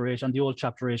chapter 8 and the old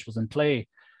chapter 8 was in play.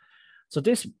 So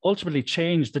this ultimately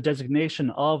changed the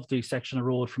designation of the section of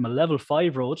road from a level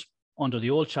 5 road under the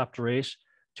old chapter 8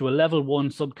 to a level 1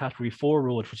 subcategory 4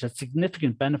 road, which had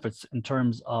significant benefits in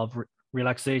terms of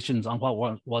relaxations on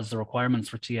what was the requirements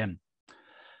for TM.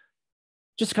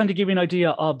 Just to kind of give you an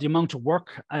idea of the amount of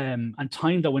work and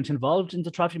time that went involved in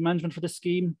the traffic management for this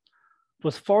scheme, it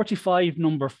was 45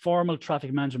 formal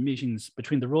traffic management meetings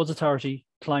between the Roads Authority,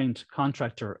 client,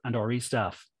 contractor, and RE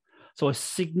staff. So a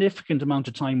significant amount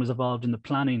of time was involved in the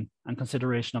planning and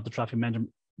consideration of the traffic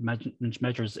management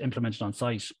measures implemented on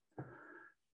site. There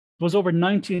was over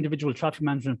 90 individual traffic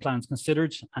management plans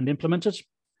considered and implemented.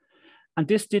 And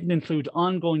this didn't include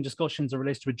ongoing discussions in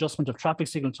relation to adjustment of traffic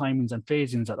signal timings and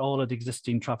phasings at all of the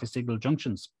existing traffic signal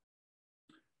junctions.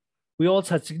 We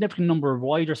also had a significant number of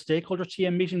wider stakeholder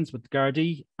TM meetings with the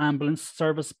Gardaí, ambulance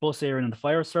service, bus area, and the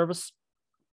fire service.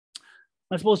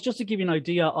 I suppose just to give you an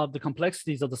idea of the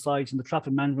complexities of the site and the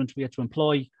traffic management we had to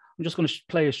employ, I'm just going to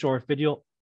play a short video.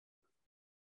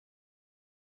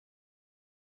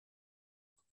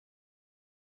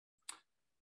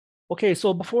 Okay,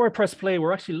 so before I press play,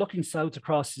 we're actually looking south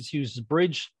across this Hughes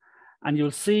Bridge, and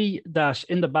you'll see that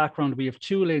in the background, we have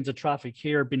 2 lanes of traffic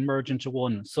here being merged into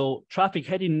one. So traffic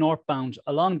heading northbound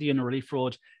along the Inner Relief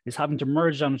Road is having to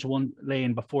merge down into one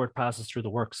lane before it passes through the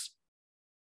works.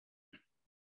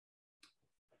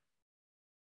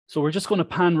 So we're just going to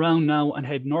pan round now and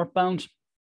head northbound,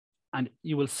 and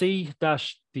you will see that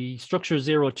the structure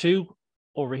 02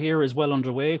 over here is well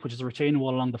underway, which is a retaining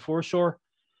wall along the foreshore.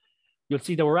 You'll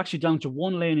see that we're actually down to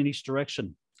 1 lane in each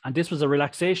direction. And this was a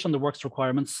relaxation on the works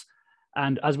requirements.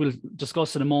 And as we'll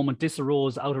discuss in a moment, this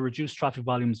arose out of reduced traffic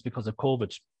volumes because of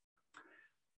COVID.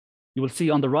 You will see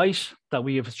on the right that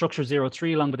we have structure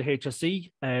 03 along with the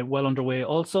HSE well underway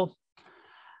also.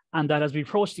 And that as we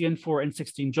approach the N4,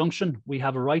 N16 junction, we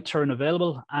have a right turn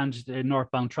available and the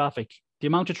northbound traffic. The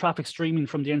amount of traffic streaming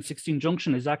from the N16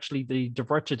 junction is actually the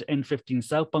diverted N15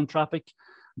 southbound traffic.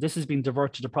 This has been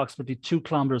diverted approximately 2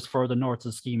 kilometres further north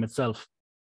of the scheme itself.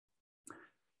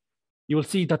 You will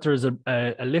see that there is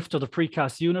a lift of the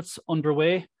precast units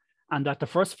underway, and that the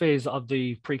first phase of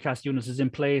the precast units is in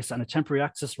place and a temporary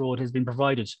access road has been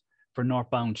provided for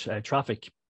northbound traffic.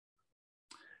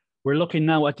 We're looking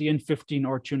now at the N15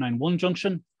 R291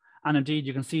 junction, And indeed,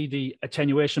 you can see the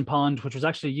attenuation pond, which was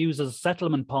actually used as a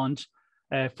settlement pond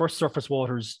for surface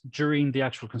waters during the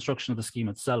actual construction of the scheme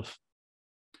itself.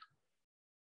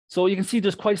 So you can see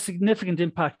there's quite significant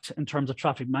impact in terms of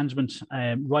traffic management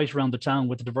right around the town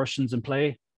with the diversions in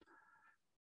play.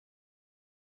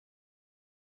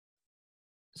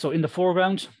 So in the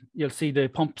foreground, you'll see the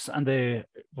pumps and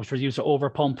which were used to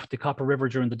overpump the Copper River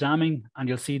during the damming. And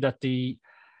you'll see that the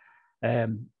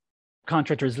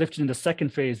contractor is lifting in the second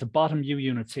phase, the bottom U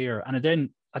units here. And then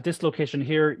at this location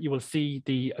here, you will see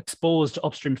the exposed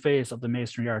upstream face of the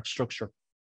masonry arch structure.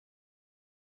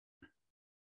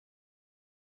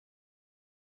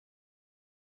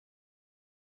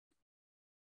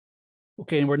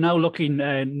 Okay, and we're now looking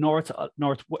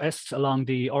northwest along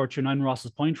the R291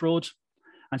 Rosses Point Road.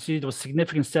 And see there was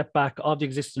significant setback of the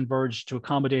existing verge to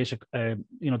accommodate, the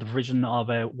provision of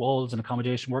walls and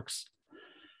accommodation works.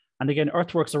 And again,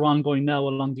 earthworks are ongoing now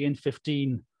along the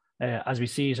N15 as we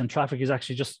see it, and traffic is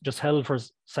actually just held for a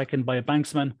second by a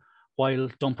banksman while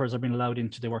dumpers are being allowed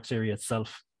into the works area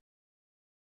itself.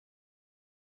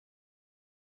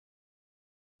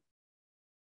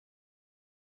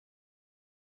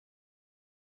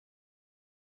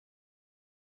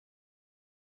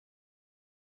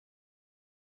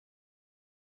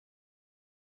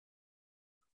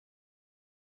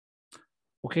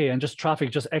 Okay, and just traffic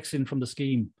just exiting from the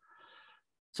scheme.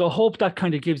 So I hope that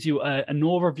kind of gives you an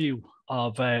overview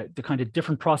of the kind of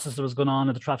different process that was going on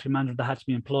and the traffic management that had to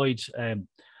be employed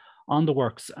on the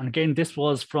works. And again, this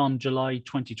was from July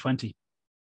 2020.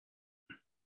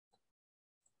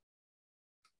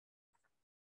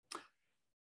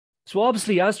 So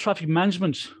obviously, as traffic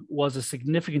management was a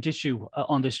significant issue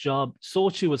on this job, so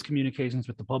too was communications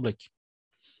with the public.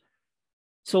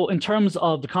 So in terms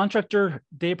of the contractor,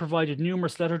 they provided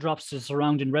numerous letter drops to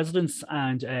surrounding residents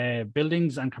and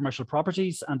buildings and commercial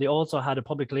properties, and they also had a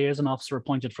public liaison officer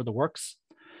appointed for the works.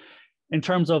 In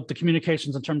terms of the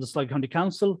communications in terms of Sligo County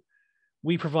Council,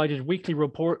 we provided weekly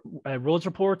roads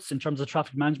reports in terms of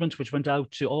traffic management, which went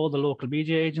out to all the local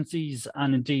media agencies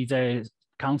and indeed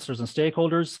councillors and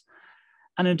stakeholders.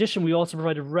 And in addition, we also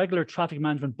provided regular traffic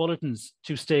management bulletins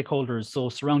to stakeholders, so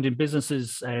surrounding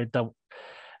businesses,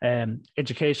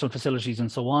 educational facilities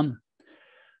and so on.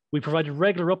 We provided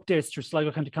regular updates through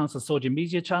Sligo County Council social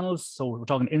media channels. So we're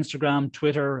talking Instagram,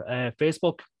 Twitter,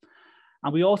 Facebook.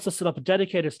 And we also set up a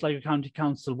dedicated Sligo County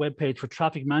Council webpage for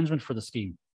traffic management for the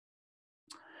scheme.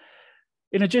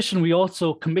 In addition, we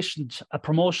also commissioned a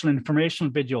promotional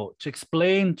informational video to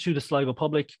explain to the Sligo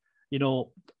public,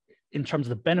 in terms of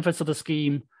the benefits of the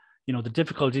scheme, the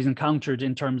difficulties encountered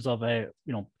in terms of,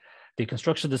 the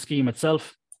construction of the scheme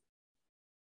itself.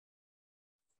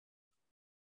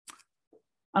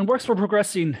 And works were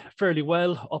progressing fairly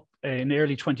well up in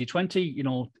early 2020.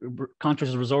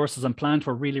 Contractors' resources and plant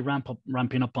were really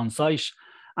ramping up on site,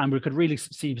 and we could really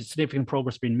see significant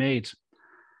progress being made.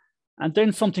 And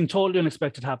then something totally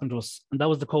unexpected happened to us, and that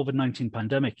was the COVID-19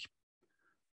 pandemic.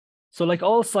 So like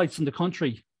all sites in the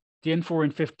country, the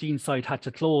N15 site had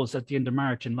to close at the end of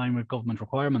March in line with government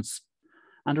requirements,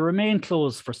 and it remained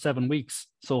closed for 7 weeks.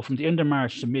 So from the end of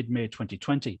March to mid-May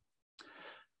 2020.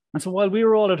 And so while we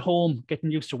were all at home,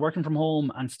 getting used to working from home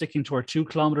and sticking to our 2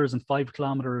 kilometres and 5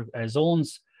 kilometre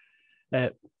zones,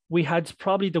 we had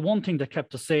probably the one thing that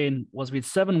kept us sane was we had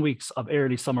 7 weeks of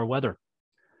early summer weather.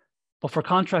 But for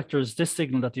contractors, this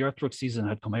signaled that the earthwork season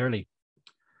had come early.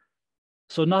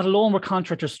 So not alone were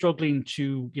contractors struggling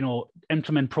to,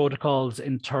 implement protocols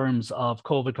in terms of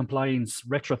COVID compliance,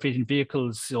 retrofitting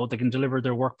vehicles so they can deliver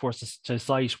their workforce to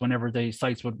site whenever the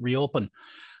sites would reopen.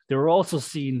 They were also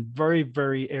seeing very,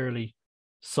 very early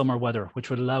summer weather, which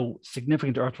would allow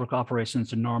significant earthwork operations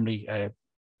to normally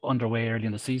underway early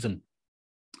in the season.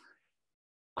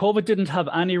 COVID didn't have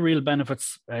any real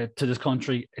benefits to this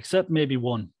country, except maybe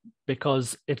one,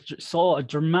 because it saw a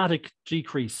dramatic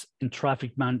decrease in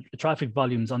traffic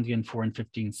volumes on the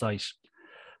N15 site.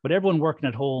 With everyone working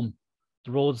at home,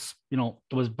 the roads, there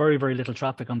was very, very little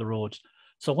traffic on the road.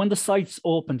 So when the sites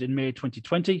opened in May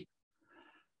 2020,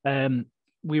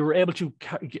 we were able to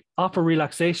offer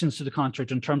relaxations to the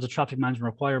contractor in terms of traffic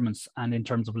management requirements and in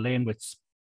terms of lane widths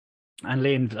and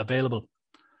lanes available.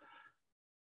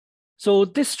 So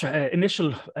this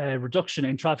initial reduction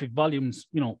in traffic volumes,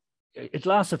 it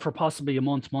lasted for possibly a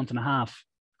month and a half.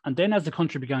 And then as the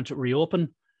country began to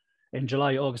reopen in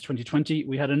July, August 2020,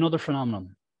 we had another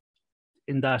phenomenon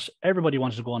in that everybody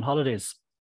wanted to go on holidays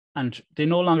and they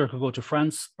no longer could go to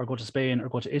France or go to Spain or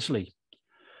go to Italy.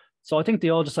 So I think they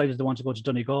all decided they wanted to go to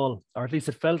Donegal, or at least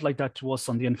it felt like that to us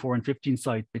on the N15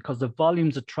 side, because the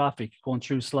volumes of traffic going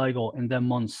through Sligo in them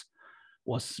months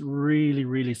was really,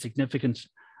 really significant.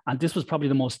 And this was probably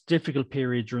the most difficult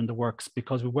period during the works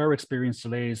because we were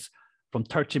experiencing delays from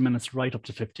 30 minutes right up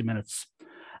to 50 minutes.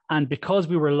 And because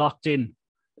we were locked in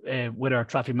with our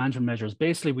traffic management measures,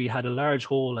 basically we had a large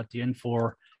hole at the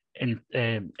N4 and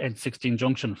N16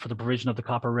 junction for the provision of the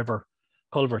Copper River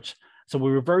culvert. So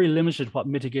we were very limited what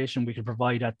mitigation we could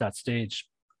provide at that stage.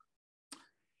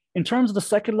 In terms of the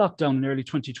second lockdown in early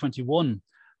 2021,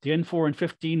 the N4 and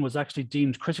 15 was actually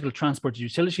deemed critical transport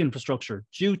utility infrastructure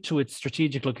due to its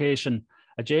strategic location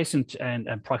adjacent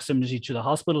and proximity to the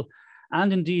hospital,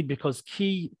 and indeed because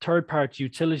key third-party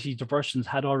utility diversions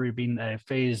had already been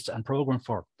phased and programmed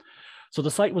for. So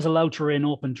the site was allowed to remain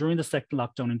open during the second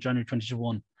lockdown in January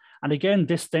 2021. And again,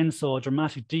 this then saw a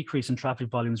dramatic decrease in traffic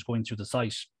volumes going through the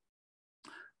site.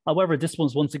 However, this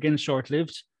was once again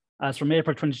short-lived, as from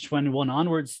April 2021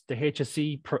 onwards, the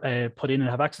HSE put in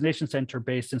a vaccination centre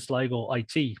based in Sligo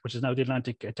IT, which is now the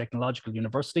Atlantic Technological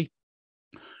University,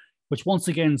 which once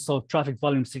again saw traffic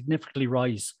volumes significantly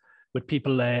rise, with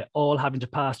people all having to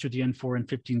pass through the N4 and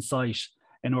 15 site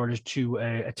in order to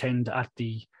attend at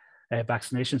the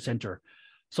vaccination centre.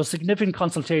 So significant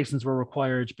consultations were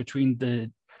required between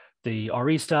the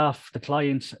RE staff, the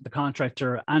client, the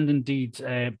contractor, and indeed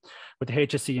with the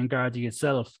HSE and Gardaí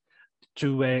itself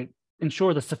to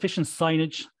ensure that sufficient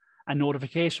signage and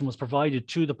notification was provided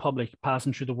to the public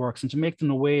passing through the works and to make them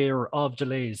aware of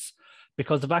delays,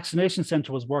 because the vaccination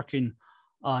centre was working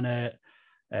on a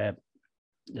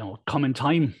come in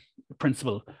time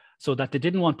principle, so that they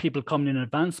didn't want people coming in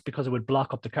advance because it would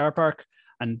block up the car park,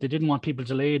 and they didn't want people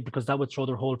delayed because that would throw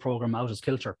their whole programme out as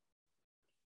kilter.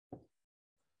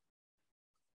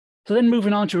 So then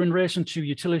moving on to in relation to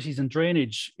utilities and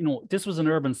drainage, this was an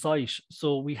urban site.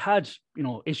 So we had,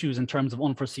 issues in terms of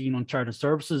unforeseen uncharted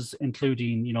services,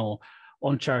 including,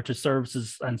 uncharted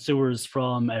services and sewers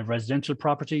from residential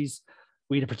properties.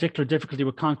 We had a particular difficulty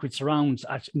with concrete surrounds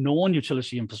at known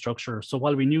utility infrastructure. So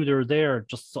while we knew they were there,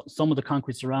 just some of the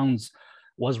concrete surrounds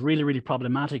was really, really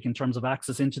problematic in terms of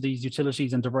access into these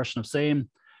utilities and diversion of same.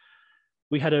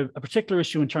 We had a particular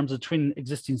issue in terms of twin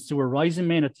existing sewer rising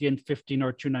main at the N15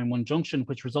 R291 junction,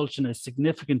 which resulted in a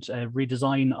significant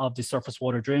redesign of the surface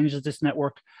water drainage of this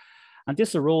network. And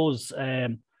this arose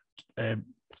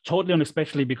totally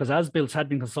unexpectedly because as-builts had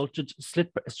been consulted,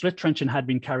 slit trenching had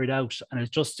been carried out, and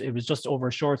it was just over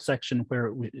a short section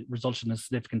where it resulted in a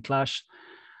significant clash.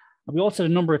 And we also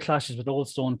had a number of clashes with old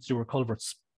stone sewer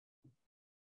culverts.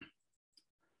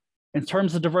 In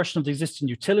terms of diversion of the existing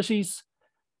utilities,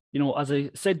 as I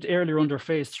said earlier, under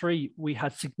phase 3, we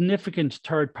had significant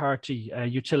third-party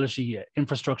utility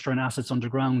infrastructure and assets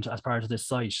underground as part of this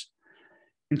site.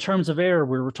 In terms of air,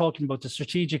 we were talking about the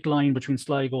strategic line between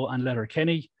Sligo and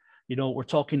Letterkenny. We're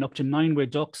talking up to 9-way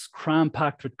ducts,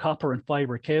 cram-packed with copper and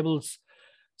fibre cables.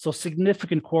 So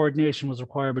significant coordination was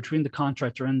required between the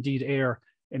contractor and indeed air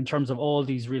in terms of all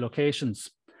these relocations.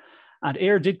 And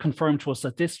AIR did confirm to us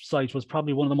that this site was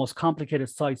probably one of the most complicated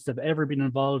sites they've ever been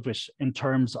involved with in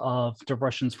terms of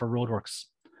diversions for roadworks.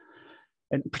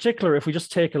 In particular, if we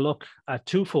just take a look at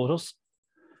 2 photos.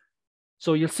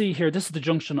 So you'll see here, this is the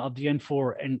junction of the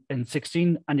N4 and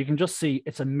 16, and you can just see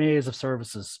it's a maze of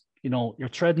services. You're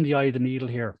treading the eye of the needle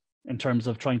here in terms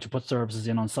of trying to put services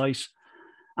in on site.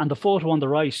 And the photo on the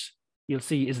right, you'll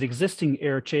see is the existing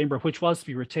air chamber, which was to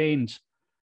be retained.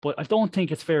 But I don't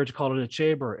think it's fair to call it a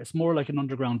chamber. It's more like an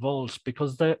underground vault,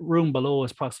 because the room below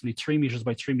is approximately 3 meters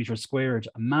by 3 meters squared,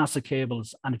 a mass of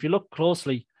cables. And if you look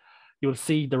closely, you'll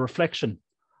see the reflection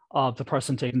of the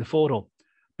person taking the photo,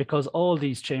 because all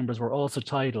these chambers were also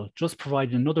tidal, just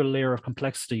providing another layer of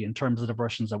complexity in terms of the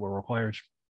diversions that were required.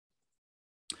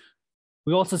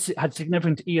 We also had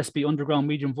significant ESB underground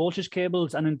medium voltage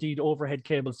cables and indeed overhead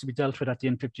cables to be dealt with at the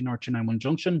N15 R291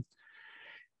 junction.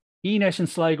 ENET and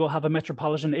Sligo have a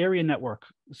metropolitan area network,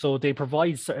 so they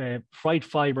provide freight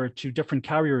fibre to different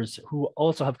carriers who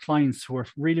also have clients who are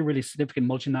really, really significant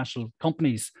multinational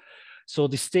companies. So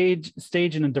the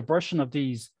staging and diversion of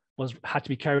these had to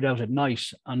be carried out at night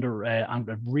under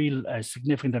a real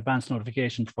significant advance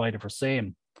notification provided for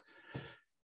same.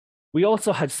 We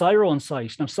also had Cyro on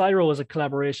site. Now, Cyro is a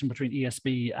collaboration between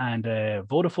ESB and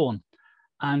Vodafone,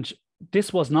 and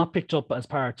this was not picked up as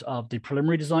part of the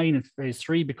preliminary design in phase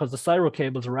 3 because the Cyro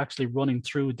cables were actually running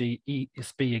through the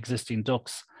ESB existing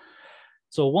ducts.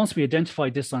 So once we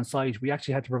identified this on site, we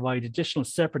actually had to provide additional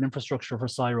separate infrastructure for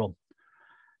Cyro.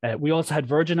 We also had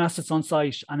Virgin assets on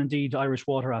site and indeed Irish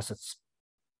Water assets.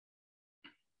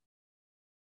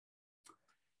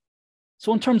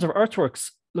 So in terms of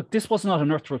earthworks, look, this was not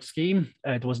an earthwork scheme.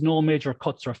 There was no major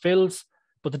cuts or fills.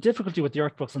 But the difficulty with the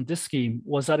earthworks on this scheme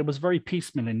was that it was very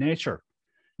piecemeal in nature.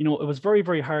 It was very,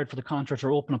 very hard for the contractor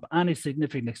to open up any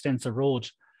significant extensive road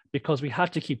because we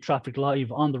had to keep traffic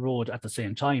live on the road at the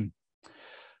same time.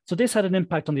 So this had an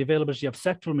impact on the availability of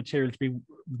sectoral material to be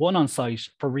won on site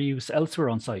for reuse elsewhere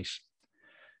on site.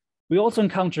 We also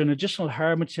encountered an additional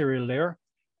hard material layer,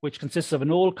 which consists of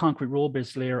an old concrete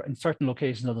road-based layer in certain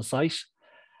locations of the site.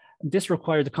 And this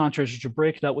required the contractor to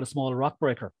break it out with a small rock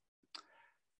breaker.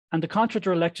 And the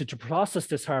contractor elected to process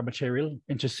this hard material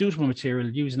into suitable material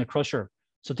using a crusher.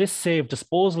 So this saved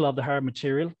disposal of the hard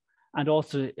material and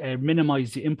also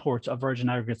minimized the import of virgin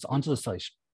aggregates onto the site.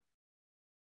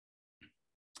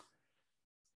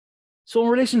 So in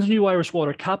relation to new Irish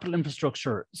Water capital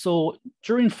infrastructure, so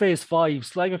during phase 5,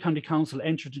 Sligo County Council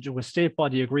entered into a state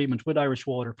body agreement with Irish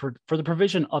Water for the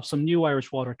provision of some new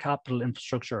Irish Water capital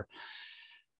infrastructure.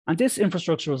 And this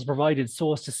infrastructure was provided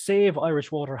so as to save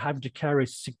Irish Water having to carry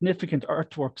significant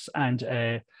earthworks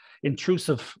and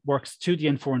intrusive works to the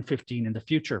N4 in the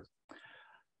future.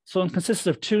 So it consists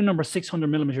of two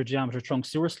 600mm diameter trunk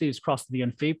sewer sleeves crossing the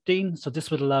N15. So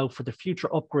this would allow for the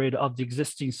future upgrade of the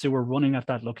existing sewer running at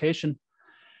that location.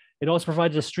 It also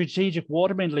provided a strategic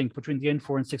water main link between the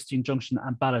N4 junction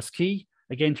and Ballast Quay,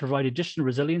 again to provide additional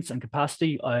resilience and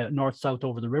capacity north-south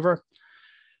over the river.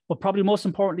 But probably most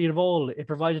importantly of all, it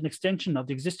provided an extension of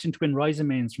the existing twin rising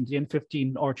mains from the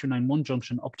N15 R291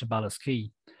 junction up to Ballast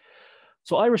Quay.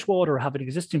 So Irish Water have an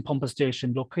existing pumping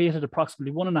station located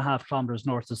approximately 1.5 kilometres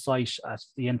north of the site at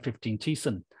the N15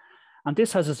 Teeson. And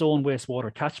this has its own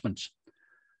wastewater catchment.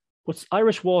 But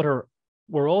Irish Water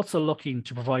were also looking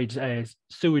to provide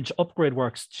sewage upgrade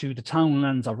works to the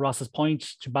townlands of Rosses Point,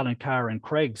 to Ballincar and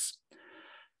Craigs.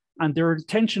 And their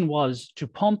intention was to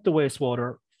pump the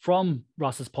wastewater from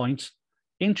Rosses Point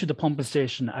into the pumping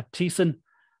station at Teeson,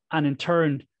 and in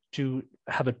turn to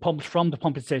have it pumped from the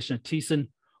pumping station at Teeson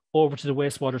over to the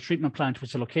wastewater treatment plant, which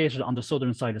is located on the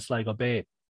southern side of Sligo Bay.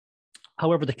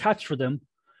 However, the catch for them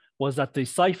was that the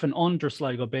siphon under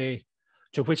Sligo Bay,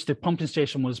 to which the pumping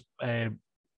station was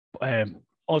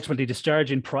ultimately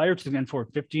discharging prior to the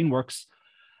N4 works,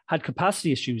 had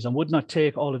capacity issues and would not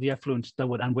take all of the effluent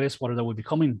and wastewater that would be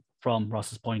coming from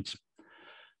Rosses Point.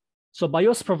 So by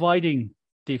us providing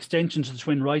the extension to the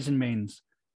twin rising mains,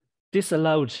 this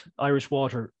allowed Irish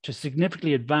Water to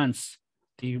significantly advance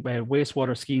the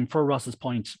wastewater scheme for Rosses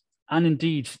Point, and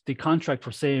indeed the contract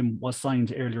for same was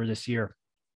signed earlier this year.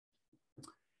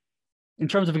 In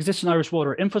terms of existing Irish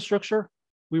Water infrastructure,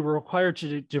 we were required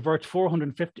to divert the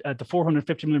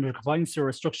 450mm confined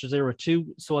sewer structure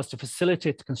 02 so as to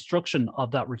facilitate the construction of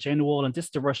that retaining wall, and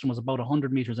this diversion was about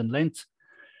 100 metres in length.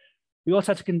 We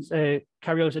also had to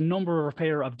carry out a number of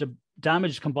repair of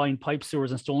damaged combined pipe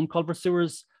sewers and stone culvert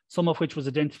sewers, some of which was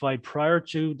identified prior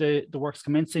to the works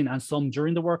commencing and some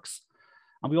during the works.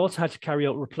 And we also had to carry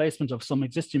out replacement of some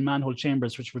existing manhole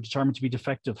chambers, which were determined to be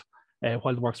defective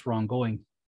while the works were ongoing.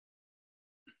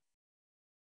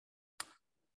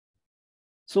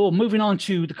 So moving on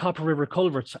to the Copper River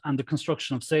Culvert and the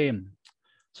construction of same.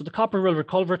 So the Copper River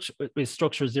Culvert is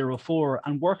structure 04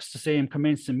 and works the same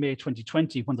commenced in May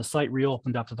 2020 when the site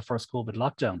reopened after the first COVID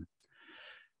lockdown.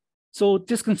 So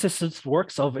this consists of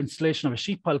works of installation of a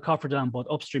sheet pile cofferdam both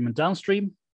upstream and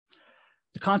downstream.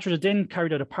 The contractor then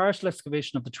carried out a partial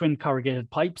excavation of the twin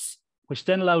corrugated pipes, which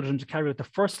then allowed him to carry out the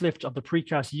first lift of the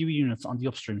precast U units on the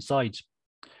upstream side.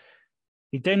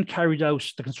 He then carried out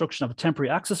the construction of a temporary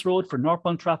access road for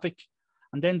northbound traffic,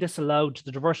 and then this allowed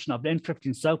the diversion of the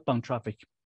N15 southbound traffic.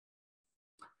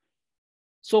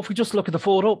 So if we just look at the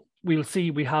photo, we'll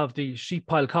see we have the sheet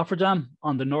pile cofferdam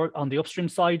on the upstream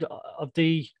side of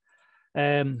the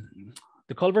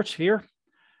culvert here.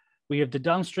 We have the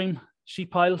downstream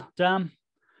sheet pile dam.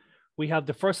 We have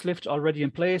the first lift already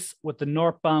in place with the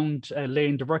northbound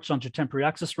lane diverted onto temporary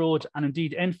access road, and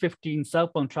indeed N15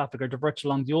 southbound traffic are diverted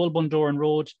along the Old Bundoran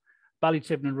Road,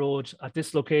 Ballytibnan Road at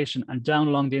this location and down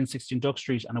along the N16 Duck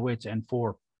Street and away to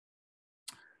N4.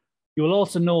 You will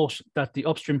also note that the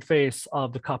upstream face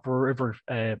of the Copper River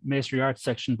Masonry Arch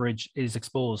section bridge is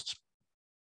exposed.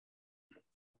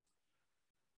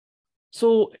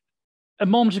 So a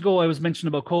moment ago, I was mentioning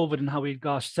about COVID and how we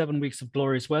got 7 weeks of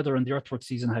glorious weather and the earthwork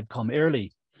season had come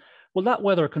early. Well, that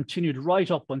weather continued right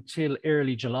up until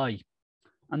early July.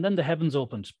 And then the heavens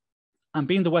opened. And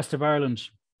being the west of Ireland,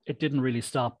 it didn't really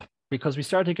stop because we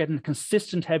started getting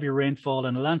consistent heavy rainfall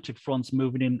and Atlantic fronts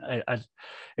moving in at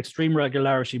extreme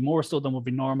regularity, more so than would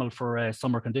be normal for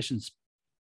summer conditions.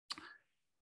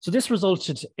 So this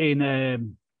resulted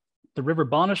in the River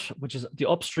Bonnet, which is the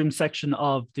upstream section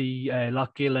of the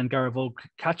Lochgill and Garavogue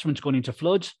catchment going into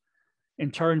flood,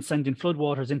 in turn sending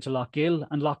floodwaters into Lochgill,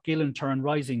 and Lochgill in turn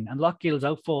rising. And Lochgill's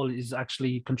outfall is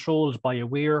actually controlled by a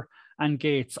weir and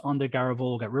gates on the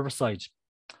Garavogue at Riverside.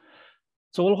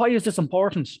 So why is this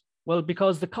important? Well,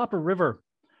 because the Copper River,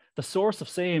 the source of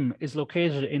same, is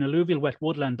located in alluvial wet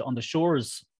woodland on the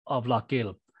shores of Lough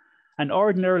Gill. And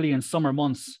ordinarily in summer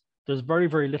months, there's very,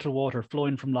 very little water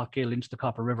flowing from Lough Gill into the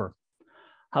Copper River.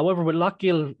 However, with Lough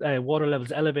Gill water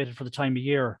levels elevated for the time of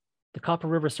year, the Copper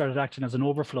River started acting as an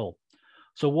overflow.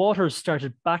 So water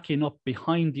started backing up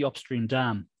behind the upstream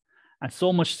dam, and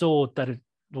so much so that there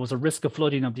was a risk of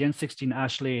flooding of the N16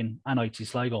 Ash Lane and IT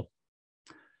Sligo.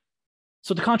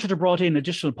 So the contractor brought in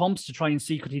additional pumps to try and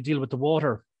see could he deal with the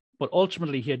water, but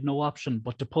ultimately he had no option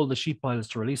but to pull the sheet piles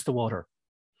to release the water.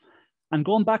 And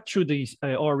going back through the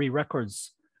RE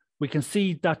records, we can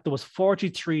see that there was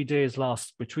 43 days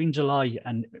lost between July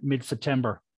and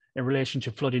mid-September in relation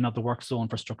to flooding of the work zone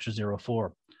for Structure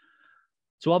 04.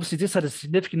 So obviously this had a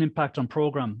significant impact on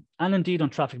programme and indeed on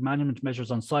traffic management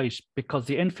measures on site, because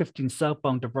the N15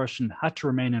 southbound diversion had to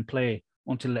remain in play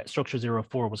until Structure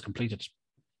 04 was completed.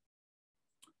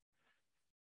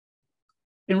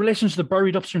 In relation to the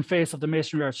buried upstream face of the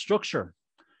masonry arch structure,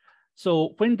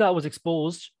 so when that was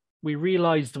exposed, we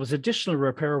realised there was additional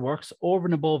repair works over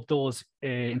and above those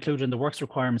included in the works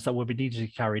requirements that would be needed to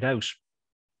be carried out.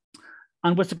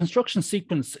 And with the construction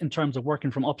sequence in terms of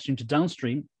working from upstream to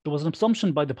downstream, there was an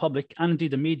assumption by the public and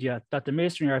indeed the media that the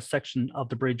masonry arch section of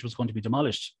the bridge was going to be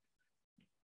demolished.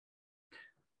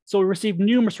 So we received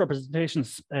numerous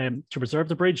representations to preserve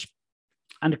the bridge,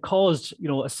 and it caused,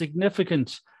 a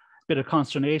significant bit of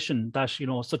consternation that,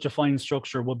 such a fine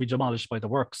structure would be demolished by the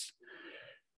works.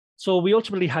 So we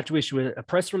ultimately had to issue a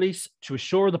press release to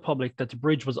assure the public that the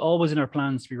bridge was always in our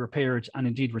plans to be repaired and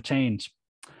indeed retained.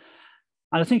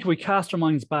 And I think if we cast our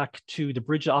minds back to the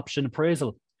bridge option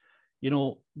appraisal,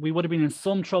 we would have been in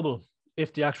some trouble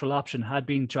if the actual option had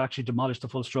been to actually demolish the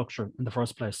full structure in the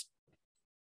first place.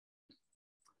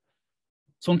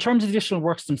 So in terms of the additional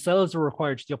works themselves that were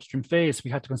required to the upstream face, we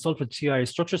had to consult with TI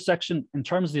structure section in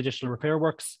terms of the additional repair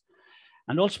works.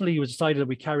 And ultimately it was decided that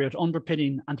we carry out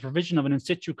underpinning and the provision of an in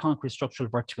situ concrete structural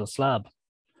vertical slab.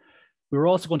 We were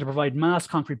also going to provide mass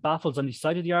concrete baffles on each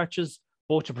side of the arches,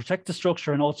 both to protect the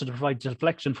structure and also to provide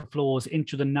deflection for flows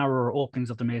into the narrower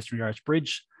openings of the masonry arch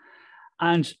bridge.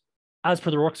 And as per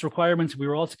the works requirements, we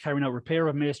were also carrying out repair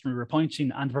of masonry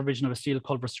repointing and provision of a steel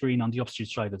culvert screen on the upstream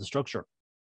side of the structure.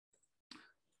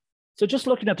 So just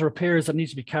looking at the repairs that need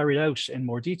to be carried out in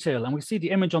more detail, and we see the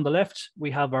image on the left,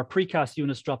 we have our precast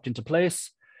units dropped into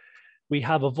place. We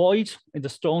have a void in the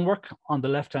stonework on the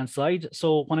left-hand side.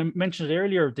 So when I mentioned it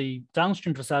earlier, the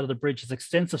downstream facade of the bridge has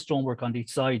extensive stonework on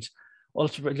each side.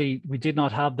 Ultimately, we did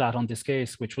not have that on this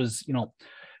case, which was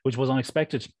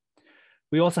unexpected.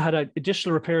 We also had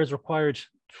additional repairs required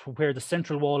where the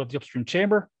central wall of the upstream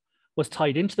chamber was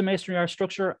tied into the masonry arch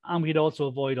structure, and we had also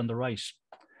a void on the right.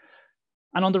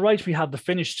 And on the right, we have the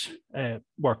finished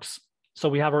works. So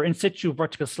we have our in situ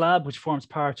vertical slab, which forms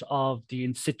part of the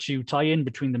in situ tie-in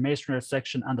between the masonry arch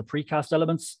section and the precast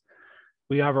elements.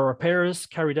 We have our repairs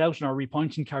carried out and our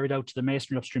repointing carried out to the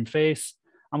masonry upstream face,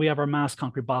 and we have our mass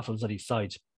concrete baffles at each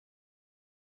side.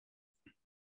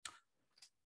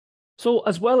 So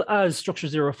as well as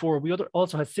Structure 04, we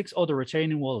also had 6 other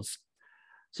retaining walls.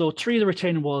 So 3 of the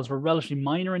retaining walls were relatively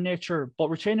minor in nature, but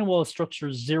retaining wall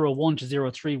structures 01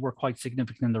 to 03 were quite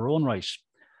significant in their own right.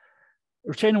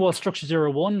 Retaining wall structure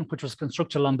 01, which was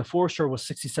constructed along the foreshore, was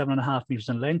 67.5 meters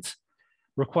in length,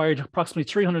 required approximately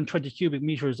 320 cubic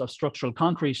meters of structural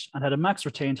concrete, and had a max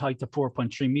retained height of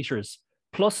 4.3 meters,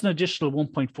 plus an additional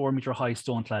 1.4 meter high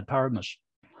stone-clad parapet.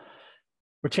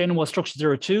 Retaining wall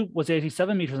structure 02 was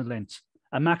 87 meters in length,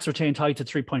 a max retained height of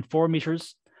 3.4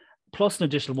 meters, plus an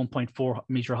additional 1.4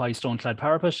 meter high stone-clad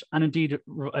parapet, and indeed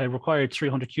required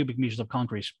 300 cubic meters of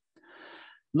concrete.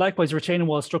 Likewise, retaining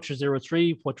wall structure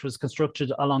 03, which was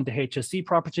constructed along the HSC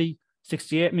property,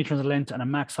 68 meters in length and a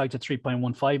max height of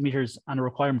 3.15 meters, and a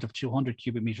requirement of 200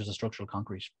 cubic meters of structural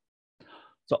concrete.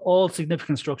 So all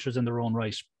significant structures in their own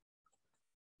right.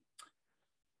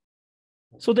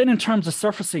 So then in terms of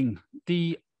surfacing,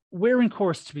 the wearing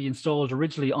course to be installed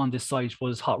originally on this site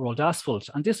was hot rolled asphalt,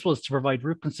 and this was to provide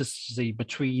route consistency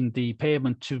between the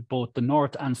pavement to both the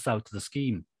north and south of the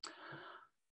scheme.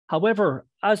 However,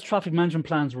 as traffic management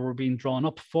plans were being drawn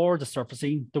up for the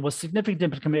surfacing, there was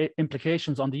significant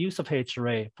implications on the use of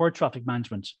HRA for traffic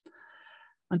management.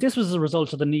 And this was as a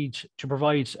result of the need to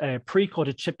provide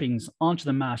pre-coated chippings onto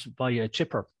the mat via a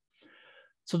chipper.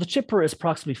 So the chipper is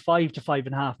approximately 5 to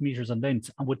 5.5 meters in length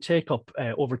and would take up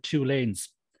over 2 lanes.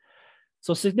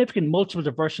 So significant multiple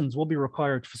diversions will be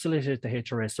required to facilitate the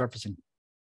HRA surfacing.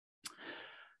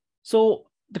 So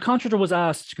the contractor was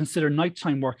asked to consider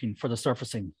nighttime working for the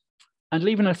surfacing. And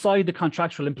leaving aside the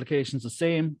contractual implications the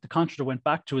same, the contractor went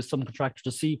back to his subcontractor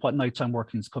to see what nighttime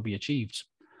workings could be achieved.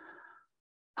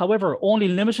 However, only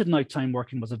limited nighttime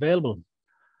working was available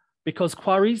because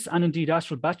quarries and indeed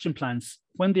asphalt batching plants,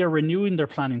 when they are renewing their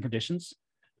planning conditions,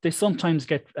 they sometimes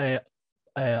get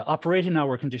operating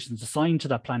hour conditions assigned to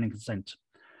that planning consent.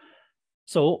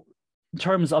 So in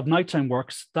terms of nighttime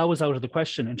works, that was out of the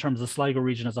question in terms of the Sligo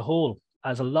region as a whole,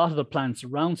 as a lot of the plants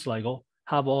around Sligo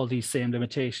have all these same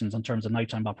limitations in terms of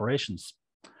nighttime operations.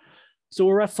 So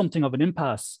we're at something of an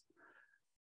impasse.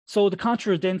 So the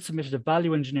contractor then submitted a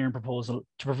value engineering proposal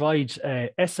to provide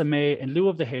SMA in lieu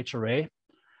of the HRA,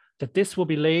 that this will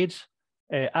be laid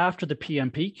after the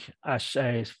PM peak at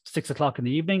 6 o'clock in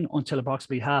the evening until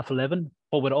approximately 11:30,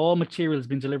 but with all materials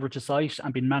being delivered to site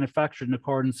and being manufactured in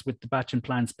accordance with the batch and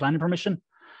plant's planning permission.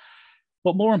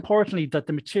 But more importantly, that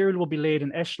the material will be laid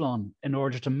in echelon in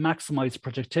order to maximize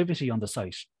productivity on the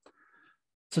site.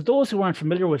 So those who aren't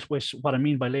familiar with what I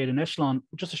mean by laid in echelon,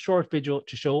 just a short video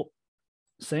to show.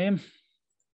 Same.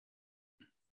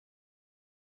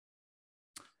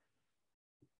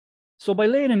 So by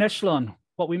laying in echelon,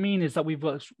 what we mean is that we've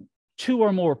got 2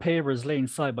 or more pavers laying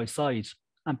side by side.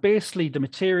 And basically the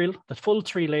material, the full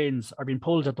 3 lanes are being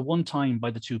pulled at the one time by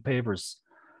the 2 pavers.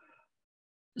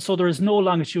 So there is no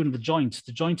longitude in the joint.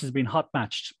 The joint is being hot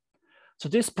matched. So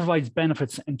this provides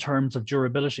benefits in terms of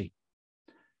durability.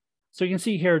 So you can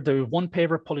see here the one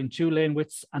paver pulling 2 lane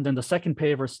widths, and then the second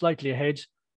paver slightly ahead,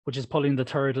 which is pulling the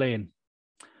 3rd lane.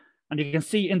 And you can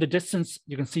see in the distance,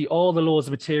 you can see all the loads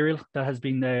of material that has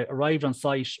been arrived on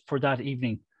site for that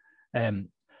evening. And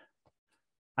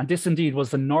this indeed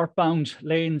was the northbound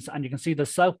lanes, and you can see the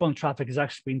southbound traffic is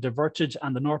actually being diverted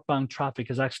and the northbound traffic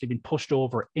has actually been pushed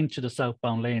over into the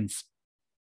southbound lanes.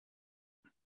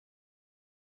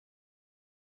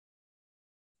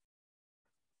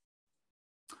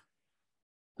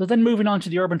 So then moving on to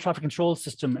the urban traffic control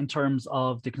system in terms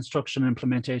of the construction and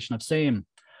implementation of same.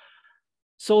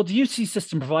 So the UTC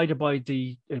system provided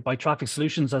by Traffic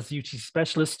Solutions as the UTC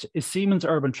specialist is Siemens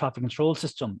Urban Traffic Control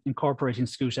System incorporating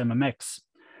Scoot MMX.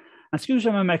 And Scoot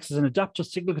MMX is an adaptive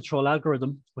signal control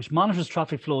algorithm which monitors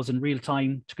traffic flows in real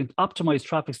time to optimize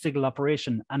traffic signal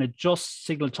operation and adjust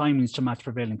signal timings to match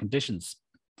prevailing conditions.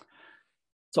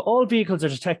 So all vehicles are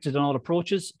detected on all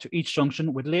approaches to each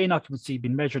junction with lane occupancy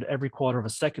being measured every quarter of a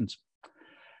second.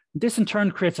 This in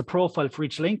turn creates a profile for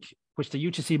each link, which the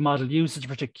UTC model uses to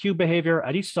predict queue behavior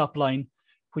at each stop line,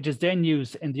 which is then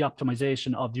used in the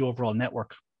optimization of the overall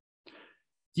network.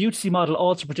 The UTC model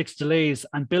also predicts delays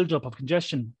and buildup of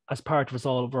congestion as part of its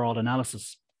overall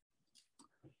analysis.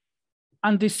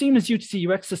 And the Siemens UTC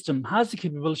UX system has the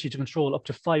capability to control up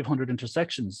to 500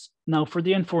 intersections. Now, for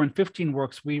the N4 and 15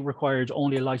 works, we required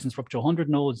only a license for up to 100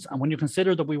 nodes. And when you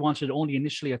consider that we wanted only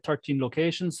initially at 13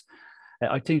 locations,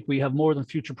 I think we have more than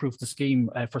future-proofed the scheme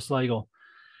for Sligo.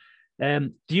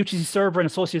 The UTC server and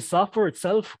associated software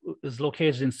itself is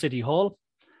located in City Hall.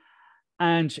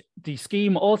 And the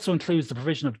scheme also includes the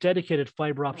provision of dedicated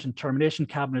fibre optic termination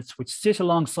cabinets, which sit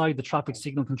alongside the traffic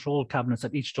signal control cabinets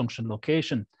at each junction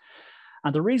location.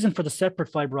 And the reason for the separate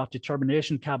fibre optic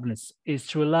termination cabinets is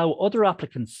to allow other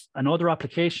applicants and other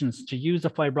applications to use the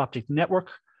fibre optic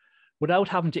network without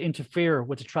having to interfere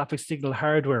with the traffic signal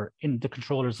hardware in the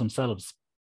controllers themselves.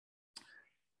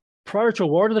 Prior to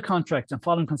award of the contract and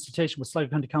following consultation with Sligo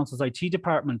County Council's IT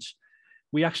department,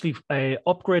 we actually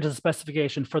upgraded the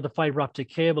specification for the fibre optic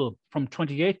cable from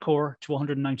 28 core to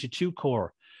 192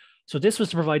 core. So this was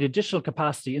to provide additional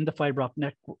capacity in the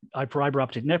fibre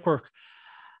optic network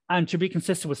and to be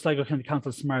consistent with Sligo County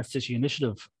Council's Smart City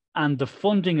Initiative. And the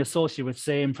funding associated with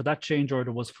same for that change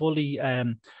order was fully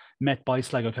met by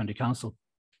Sligo County Council.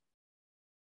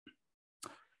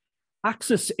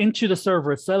 Access into the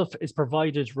server itself is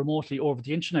provided remotely over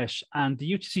the internet, and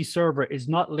the UTC server is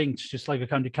not linked to Sligo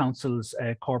County Council's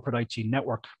corporate IT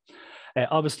network.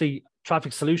 Obviously,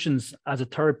 Traffic Solutions as a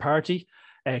third party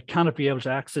cannot be able to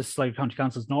access Sligo County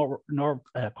Council's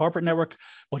corporate network,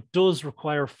 but does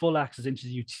require full access into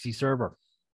the UTC server.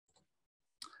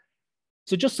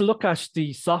 So just to look at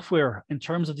the software in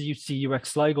terms of the UTC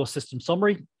UX Sligo system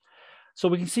summary. So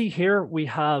we can see here we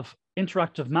have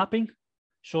interactive mapping,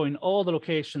 showing all the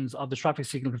locations of the traffic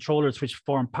signal controllers which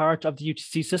form part of the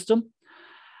UTC system.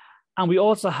 And we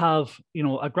also have,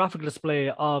 a graphical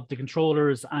display of the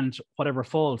controllers and whatever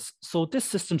faults. So this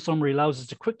system summary allows us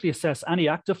to quickly assess any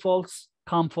active faults,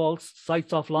 COM faults,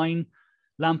 sites offline,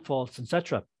 lamp faults,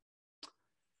 etc.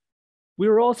 We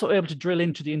were also able to drill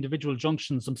into the individual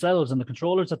junctions themselves and the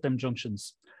controllers at them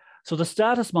junctions. So the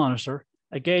status monitor,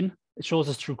 again, it shows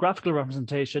us through graphical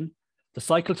representation the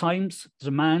cycle times, the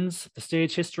demands, the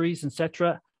stage histories,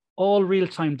 etc., all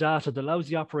real-time data that allows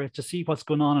the operator to see what's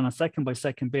going on a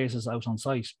second-by-second basis out on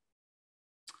site.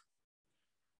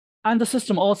 And the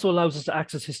system also allows us to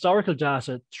access historical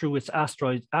data through its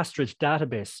Astrid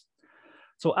database.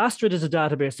 So Astrid is a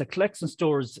database that collects and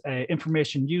stores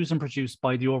information used and produced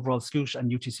by the overall SCOOT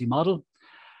and UTC model.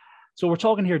 So we're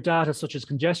talking here data such as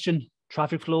congestion,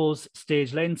 traffic flows,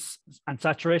 stage lengths, and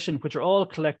saturation, which are all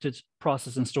collected,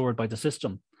 processed, and stored by the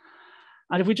system.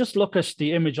 And if we just look at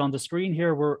the image on the screen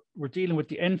here, we're dealing with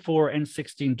the N4,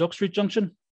 N16 Duck Street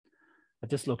junction at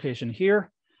this location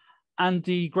here. And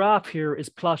the graph here is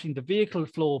plotting the vehicle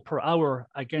flow per hour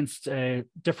against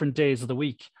different days of the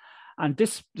week. And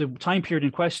the time period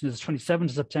in question is 27th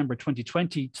of September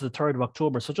 2020 to the 3rd of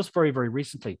October, so just very, very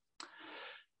recently.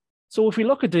 So if we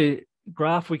look at the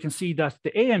graph, we can see that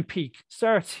the AM peak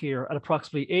starts here at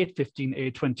approximately 8:15,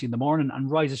 8:20 in the morning and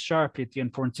rises sharply at the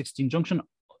N4 and 16 junction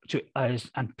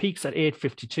and peaks at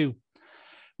 8:52.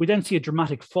 We then see a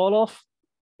dramatic fall off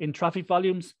in traffic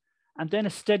volumes and then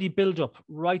a steady build-up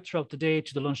right throughout the day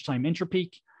to the lunchtime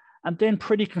interpeak, and then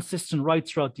pretty consistent right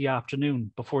throughout the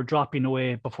afternoon before dropping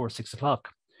away before 6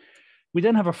 o'clock. We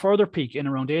then have a further peak in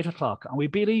around 8 o'clock, and we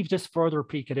believe this further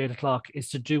peak at 8 o'clock is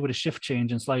to do with a shift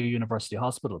change in Sligo University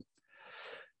Hospital.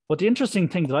 But the interesting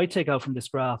thing that I take out from this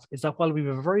graph is that while we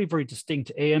have a very, very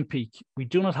distinct AM peak, we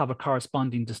do not have a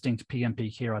corresponding distinct PM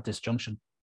peak here at this junction.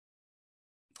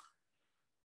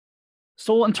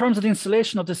 So in terms of the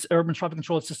installation of this urban traffic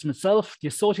control system itself, the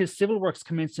associated civil works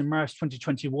commenced in March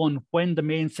 2021 when the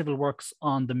main civil works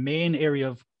on the main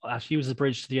area at Hughes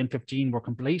Bridge to the N15 were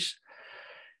complete.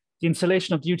 The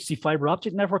installation of the UTC fibre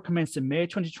optic network commenced in May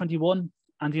 2021,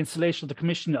 and the installation of the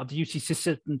commissioning of the UTC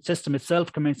system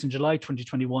itself commenced in July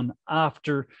 2021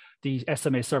 after the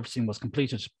SMA servicing was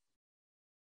completed.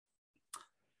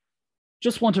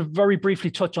 Just want to very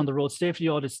briefly touch on the road safety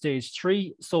audit stage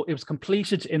 3. So it was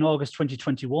completed in August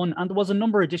 2021, and there was a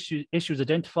number of issues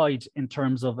identified in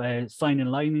terms of sign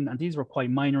and lining, and these were quite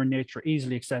minor in nature,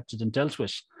 easily accepted and dealt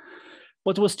with.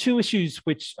 But there was 2 issues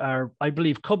which are, I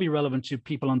believe, could be relevant to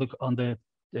people on the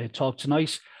talk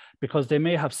tonight, because they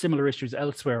may have similar issues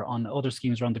elsewhere on other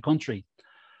schemes around the country.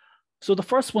 So the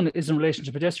first one is in relation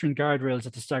to pedestrian guardrails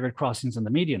at the staggered crossings and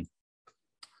the median.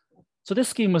 So this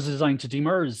scheme was designed to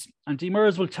demers, and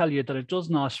demers will tell you that it does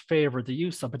not favour the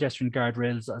use of pedestrian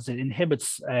guardrails as it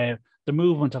inhibits the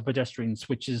movement of pedestrians,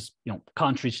 which is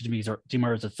contrary to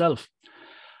demers itself.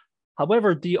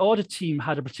 However, the audit team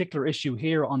had a particular issue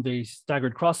here on the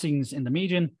staggered crossings in the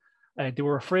median. They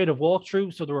were afraid of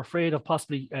walkthrough, so they were afraid of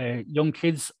possibly young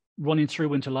kids running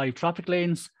through into live traffic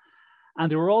lanes.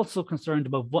 And they were also concerned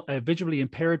about visually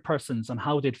impaired persons and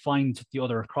how they'd find the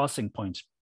other crossing point.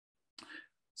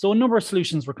 So a number of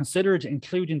solutions were considered,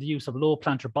 including the use of low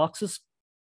planter boxes.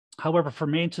 However, for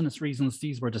maintenance reasons,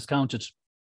 these were discounted.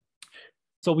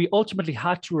 So we ultimately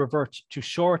had to revert to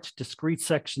short, discrete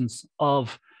sections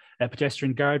of a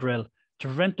pedestrian guardrail to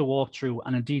prevent the walkthrough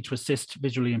and indeed to assist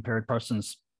visually impaired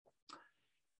persons.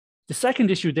 The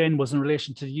second issue then was in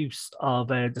relation to the use of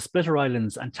the splitter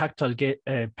islands and tactile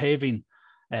paving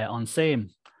on same.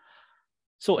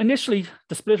 So initially,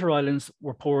 the splitter islands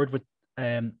were poured with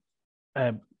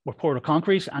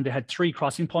concrete, and they had 3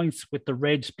 crossing points with the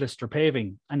red blister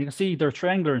paving. And you can see they're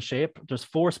triangular in shape. There's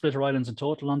 4 splitter islands in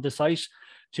total on this site,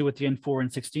 2 at the N4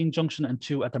 and 16 junction and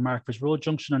 2 at the Markfish Road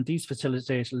junction, and these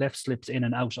facilitate left slips in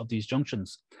and out of these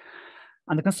junctions.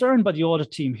 And the concern by the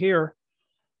audit team here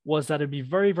was that it'd be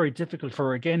very, very difficult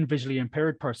for, again, visually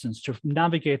impaired persons to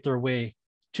navigate their way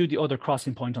to the other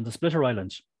crossing point on the splitter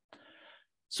island.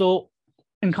 So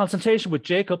in consultation with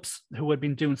Jacobs, who had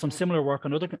been doing some similar work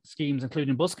on other schemes,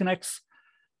 including Bus Connects,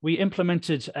 we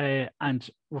implemented and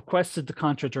requested the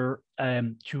contractor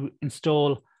to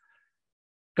install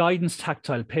guidance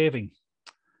tactile paving.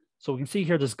 So we can see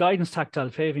here there's guidance tactile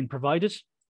paving provided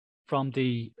from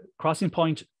the crossing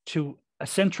point to a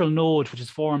central node, which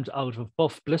is formed out of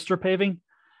buff blister paving.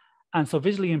 And so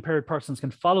visually impaired persons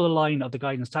can follow the line of the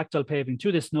guidance tactile paving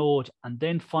to this node and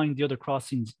then find the other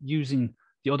crossings using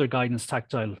the other guidance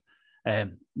tactile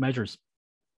measures.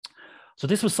 So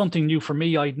this was something new for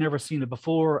me. I'd never seen it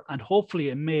before, and hopefully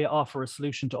it may offer a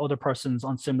solution to other persons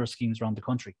on similar schemes around the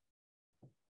country.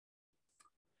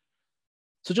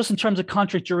 So just in terms of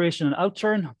contract duration and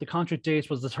outturn, the contract date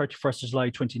was the 31st of July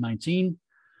 2019.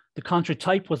 The contract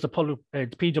type was the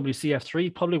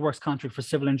PWCF3, Public Works Contract for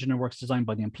Civil Engineering Works designed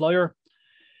by the employer.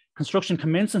 Construction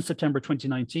commenced in September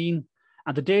 2019,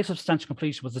 and the date of substantial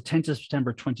completion was the 10th of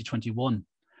September 2021.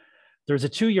 There is a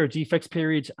 2-year defects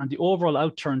period, and the overall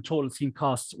outturn total scheme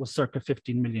costs was circa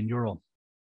 €15 million.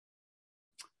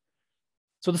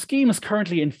 So the scheme is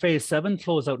currently in phase 7,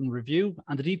 closeout and review,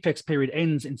 and the defects period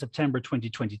ends in September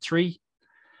 2023.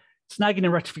 Snagging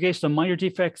and rectification of minor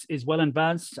defects is well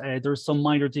advanced. There are some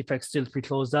minor defects still to be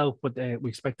closed out, but we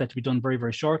expect that to be done very,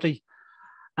 very shortly.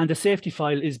 And the safety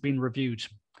file is being reviewed.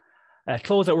 A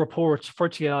closeout report for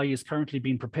TI is currently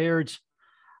being prepared.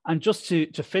 And just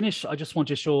to finish, I just want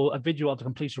to show a video of the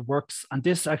completed works. And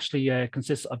this actually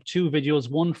consists of two videos,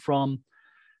 one from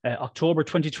October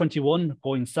 2021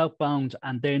 going southbound,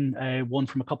 and then one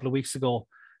from a couple of weeks ago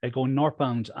going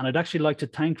northbound. And I'd actually like to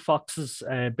thank Fox's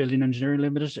Building Engineering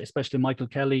Limited, especially Michael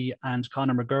Kelly and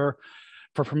Conor McGurr,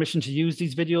 for permission to use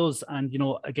these videos. And, you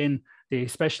know, again, they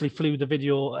especially flew the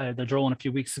video, the drone a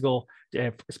few weeks ago,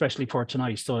 especially for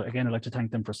tonight. So again, I'd like to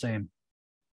thank them for same.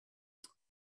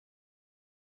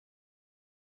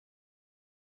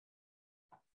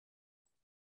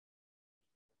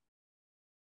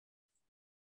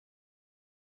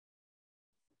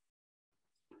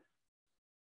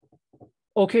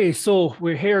 Okay, so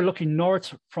we're here looking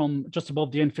north from just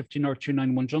above the N15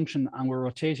 R291 junction, and we're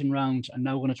rotating round and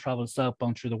now going to travel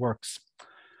southbound through the works.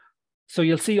 So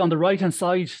you'll see on the right-hand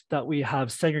side that we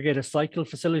have segregated cycle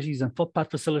facilities and footpath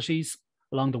facilities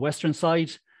along the western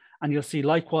side. And you'll see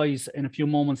likewise in a few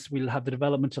moments, we'll have the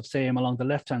development of same along the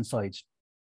left-hand side.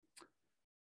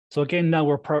 So again, now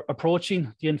we're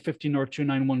approaching the N15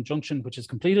 R291 junction, which is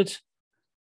completed.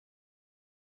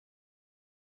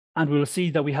 And we'll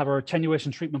see that we have our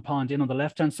attenuation treatment pond in on the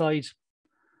left-hand side.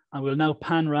 And we'll now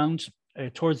pan round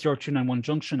towards the R291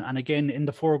 junction. And again, in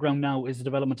the foreground now is the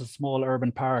development of a small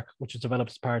urban park, which was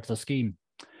developed as part of the scheme.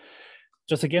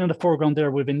 Just again in the foreground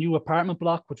there, we have a new apartment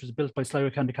block, which was built by Sligo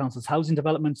County Council's housing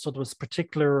development. So there was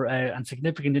particular and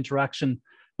significant interaction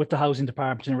with the housing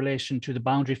department in relation to the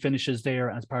boundary finishes there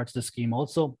as part of the scheme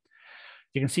also.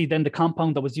 You can see then the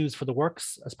compound that was used for the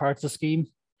works as part of the scheme.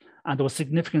 And there was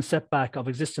significant setback of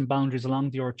existing boundaries along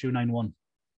the R291.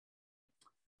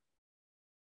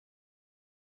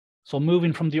 So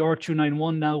moving from the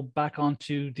R291 now back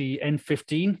onto the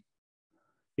N15,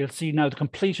 you'll see now the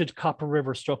completed Copper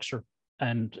River structure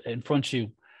and in front of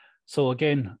you. So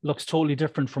again, looks totally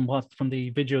different from the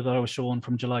video that I was showing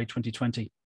from July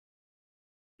 2020.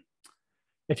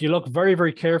 If you look very,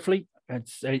 very carefully,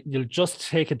 you'll just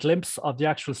take a glimpse of the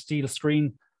actual steel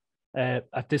screen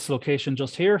at this location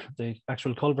just here, the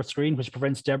actual culvert screen, which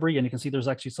prevents debris. And you can see there's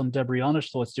actually some debris on it,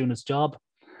 so it's doing its job.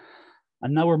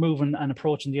 And now we're moving and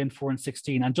approaching the N4 and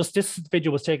 16. And just this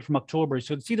video was taken from October.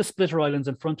 So you can see the splitter islands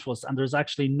in front of us, and there's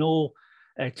actually no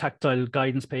tactile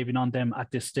guidance paving on them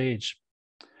at this stage.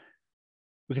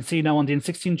 We can see now on the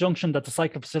N16 junction that the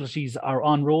cycle facilities are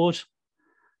on road.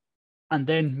 And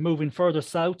then moving further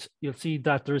south, you'll see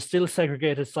that there is still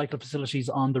segregated cycle facilities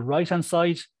on the right-hand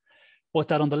side, but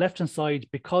that on the left-hand side,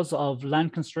 because of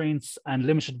land constraints and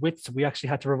limited widths, we actually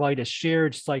had to provide a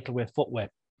shared cycleway footway.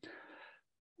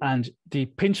 And the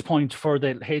pinch point for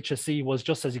the HSE was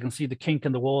just, as you can see, the kink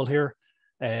in the wall here.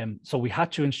 So we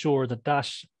had to ensure that that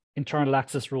internal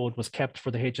access road was kept for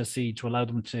the HSE to allow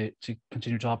them to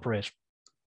continue to operate.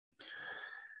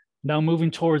 Now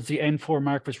moving towards the N4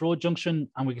 Markfish Road junction,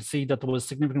 and we can see that there was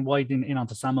significant widening in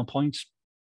onto Salmon Point.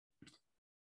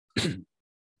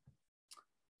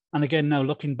 And again, now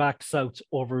looking back south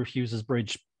over Hughes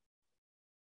Bridge.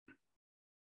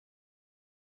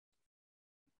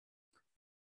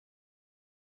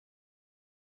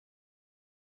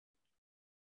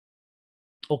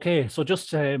 Okay, so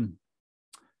just we'll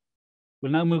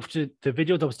now move to the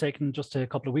video that was taken just a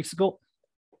couple of weeks ago.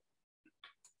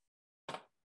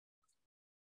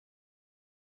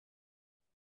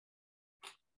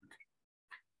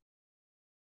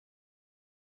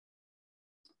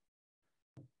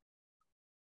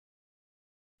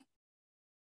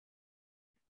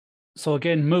 So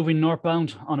again, moving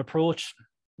northbound on approach,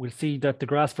 we'll see that the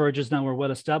grass verges now are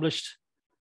well established.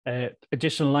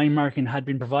 Additional line marking had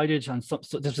been provided, and so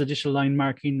there's additional line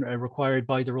marking required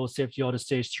by the Road Safety Audit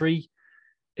Stage 3.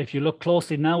 If you look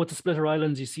closely now at the splitter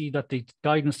islands, you see that the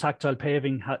guidance tactile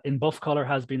paving in buff colour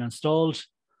has been installed.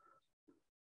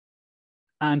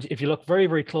 And if you look very,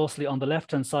 very closely on the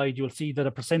left-hand side, you'll see that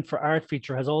a % for art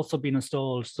feature has also been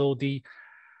installed. So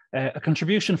a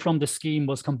contribution from the scheme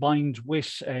was combined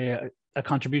with a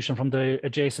contribution from the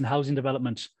adjacent housing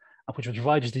development, which was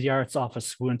provided to the Arts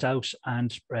Office, who went out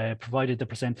and provided the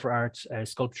 % for art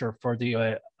sculpture for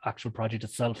the actual project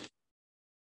itself.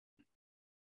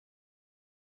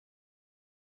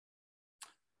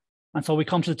 And so we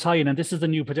come to the tie-in, and this is the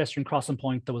new pedestrian crossing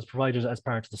point that was provided as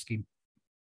part of the scheme.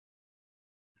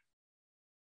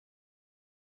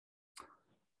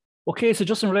 Okay, so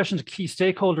just in relation to key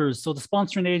stakeholders, so the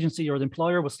sponsoring agency or the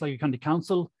employer was Sligo County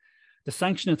Council. The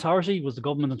sanctioning authority was the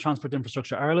Government and Transport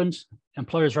Infrastructure Ireland.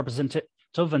 Employer's representative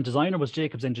and designer was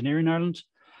Jacobs Engineering Ireland.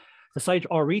 The site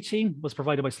RE team was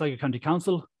provided by Sligo County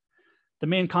Council. The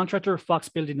main contractor, Fox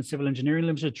Building and Civil Engineering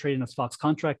Limited, trading as Fox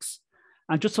Contracts,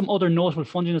 and just some other notable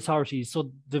funding authorities.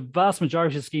 So the vast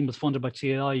majority of the scheme was funded by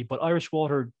TAI, but Irish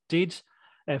Water did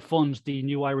fund the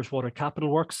new Irish Water Capital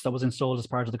Works that was installed as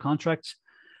part of the contract.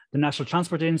 The National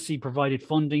Transport Agency provided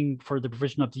funding for the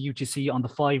provision of the UTC on the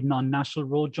 5 non-national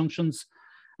road junctions,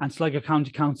 and Sligo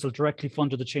County Council directly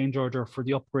funded the change order for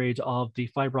the upgrade of the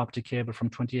fibre optic cable from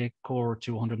 28 core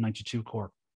to 192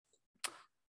 core.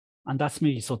 And that's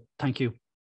me, so thank you.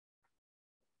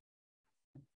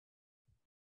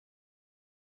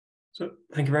 So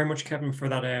thank you very much, Kevin, for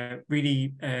that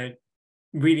really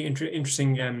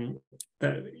interesting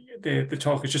the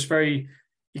talk. Is just very,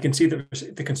 you can see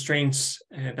the constraints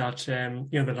that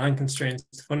the land constraints,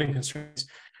 the funding constraints,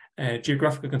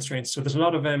 geographical constraints. So there's a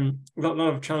lot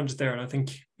of challenges there, and I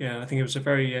think it was a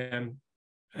very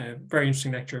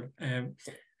interesting lecture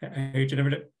how you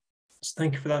delivered it. So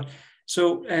thank you for that.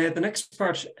 So the next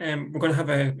part, we're going to have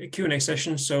a Q&A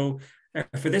session. So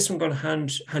for this, I'm going to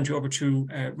hand you over to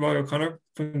Roy O'Connor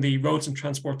from the Roads and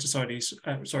Transport Societies.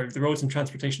 The Roads and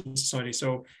Transportation Society.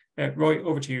 So Roy,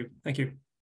 over to you. Thank you.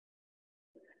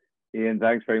 Ian,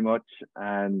 thanks very much,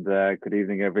 and good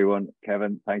evening, everyone.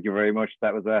 Kevin, thank you very much.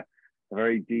 That was a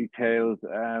very detailed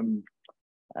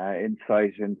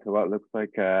insight into what looks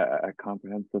like a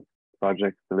comprehensive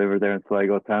project delivered there in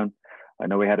Sligo town. I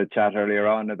know we had a chat earlier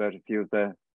on about a few of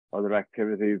the other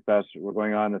activities that were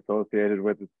going on associated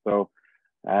with it. So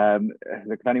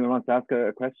if anyone wants to ask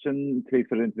a question, please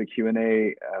put it into the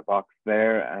Q&A box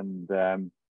there, and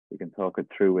we can talk it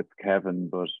through with Kevin.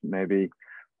 But maybe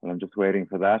while I'm just waiting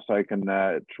for that, I can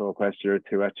throw a question or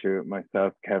two at you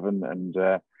myself, Kevin, and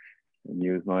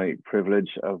use my privilege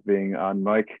of being on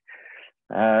mic.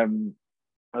 I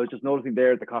was just noticing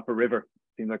there the Copper River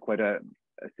seemed like quite a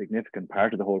significant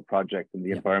part of the whole project, and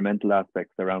the environmental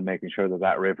aspects around making sure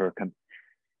that river can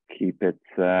keep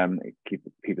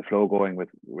the flow going with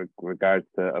regards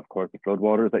to, of course, the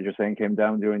floodwaters that you're saying came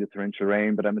down during the torrential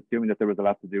rain. But I'm assuming that there was a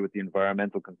lot to do with the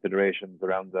environmental considerations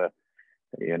around the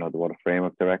Water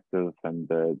Framework Directive and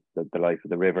the life of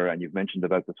the river. And you've mentioned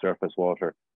about the surface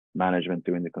water management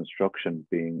during the construction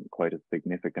being quite a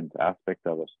significant aspect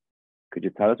of it. Could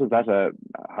you tell us,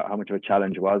 how much of a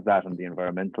challenge was that on the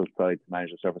environmental side to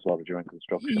manage the surface water during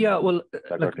construction? Yeah, well,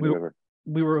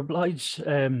 we were obliged,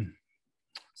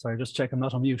 sorry, just check I'm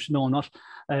not on mute. No, I'm not.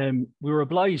 We were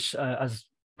obliged as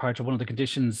part of one of the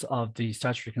conditions of the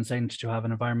statutory consent to have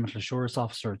an environmental assurance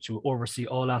officer to oversee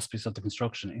all aspects of the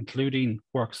construction, including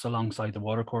works alongside the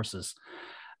watercourses.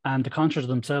 And the contractor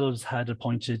themselves had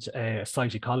appointed a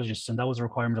site ecologist, and that was a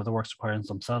requirement of the works requirements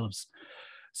themselves.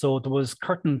 So there was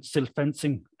curtain silt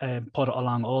fencing put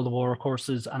along all the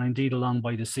watercourses and indeed along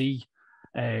by the sea,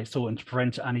 so to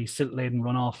prevent any silt-laden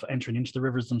runoff entering into the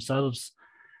rivers themselves.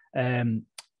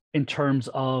 In terms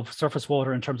of surface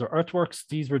water, in terms of earthworks,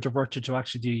 these were diverted to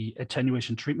actually the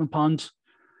attenuation treatment pond.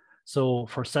 So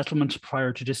for settlement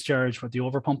prior to discharge with the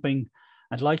overpumping.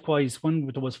 And likewise, when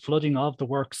there was flooding of the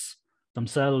works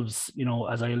themselves,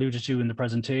 as I alluded to in the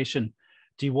presentation,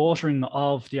 dewatering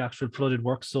of the actual flooded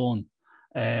work zone,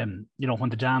 when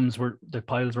the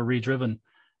piles were redriven,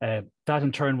 that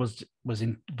in turn was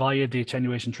via the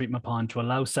attenuation treatment pond to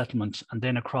allow settlement, and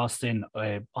then across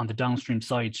on the downstream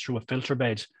side through a filter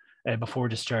bed before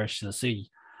discharge to the sea.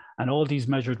 And all these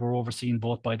measures were overseen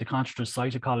both by the contractor's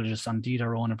site ecologist and indeed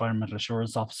our own environmental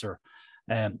assurance officer.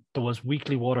 There was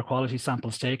weekly water quality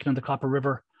samples taken in the Copper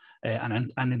River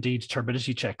and indeed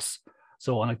turbidity checks.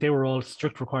 So they were all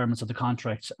strict requirements of the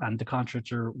contract, and the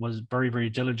contractor was very, very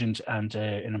diligent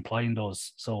in applying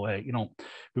those. So,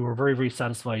 we were very, very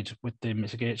satisfied with the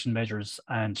mitigation measures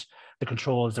and the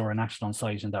controls that were enacted on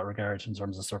site in that regard in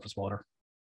terms of surface water.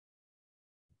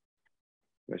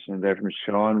 Question there from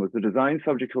Sean: was the design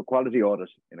subject to a quality audit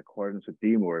in accordance with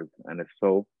DMORs? And if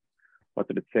so, what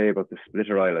did it say about the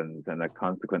splitter islands and a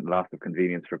consequent loss of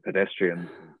convenience for pedestrians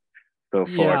and so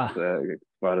forth?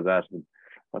 Part of that.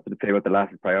 What did it say about the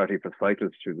lack of priority for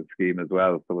cyclists through the scheme as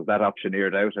well? So was that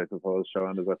optioneered out, I suppose,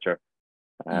 Sean, is what you're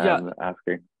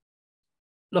asking?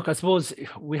 Look, I suppose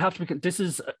we have to this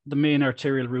is the main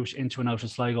arterial route into and out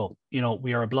of Sligo.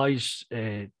 We are obliged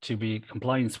to be in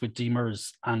compliance with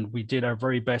DMORs, and we did our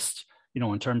very best,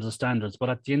 in terms of standards. But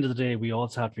at the end of the day, we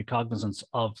also have to be cognizant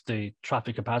of the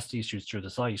traffic capacity issues through the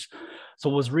site. So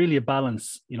it was really a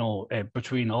balance,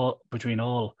 between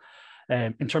all.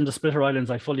 In terms of splitter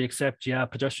islands, I fully accept,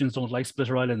 pedestrians don't like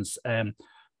splitter islands.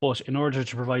 But in order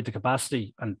to provide the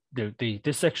capacity, and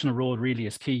this section of road really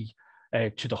is key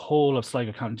to the whole of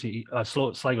Sligo County,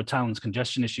 Sligo Town's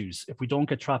congestion issues. If we don't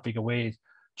get traffic away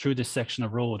through this section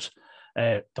of road,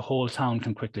 the whole town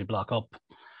can quickly block up.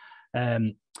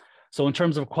 So in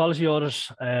terms of quality audit,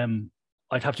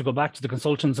 I'd have to go back to the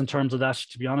consultants in terms of that.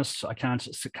 To be honest, I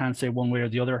can't say one way or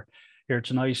the other here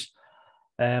tonight.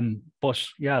 But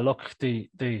yeah, look, the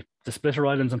splitter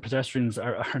islands and pedestrians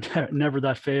are never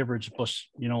that favoured. But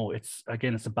you know, it's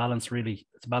a balance really.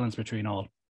 It's a balance between all.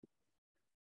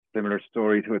 Similar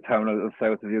story to a town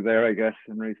south of you there, I guess,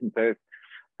 in recent days.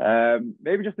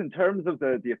 Maybe just in terms of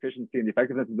the efficiency and the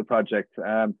effectiveness of the project.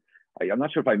 I'm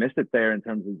not sure if I missed it there in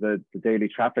terms of the daily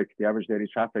traffic, the average daily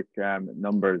traffic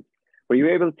numbers. Were you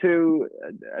able to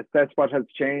assess what has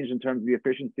changed in terms of the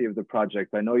efficiency of the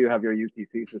project? I know you have your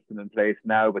UTC system in place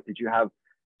now, but did you have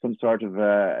some sort of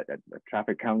a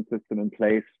traffic count system in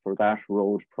place for that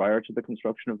road prior to the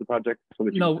construction of the project so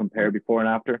that you could compare before and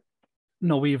after?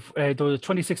 No, we've the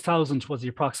 26,000 was the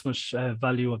approximate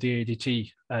value of the ADT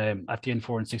at the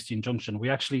N4 junction.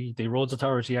 The Roads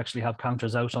Authority actually have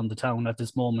counters out on the town at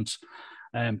this moment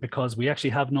because we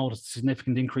actually have noticed a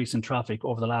significant increase in traffic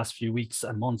over the last few weeks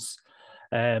and months.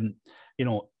 You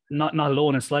know, not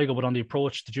alone in Sligo, but on the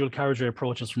dual carriageway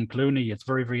approaches from Crawley, it's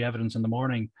very, very evident in the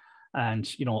morning.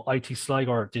 And, you know, IT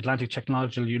Sligo, or the Atlantic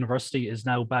Technological University, is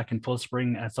now back in full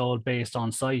spring. It's all based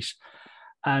on site.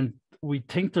 And we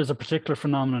think there's a particular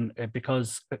phenomenon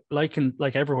because like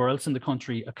everywhere else in the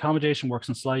country, accommodation works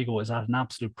in Sligo is at an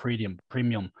absolute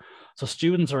premium. So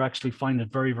students are actually finding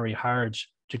it very, very hard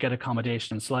to get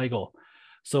accommodation in Sligo.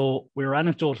 So we're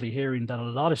anecdotally hearing that a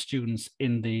lot of students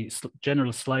in the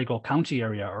general Sligo County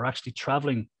area are actually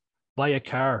traveling by a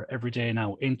car every day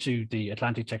now into the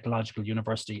Atlantic Technological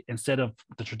University instead of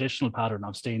the traditional pattern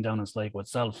of staying down in Sligo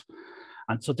itself.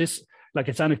 And so this, like,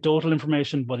 it's anecdotal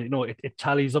information, but it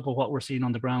tallies up with what we're seeing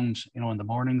on the ground, you know, in the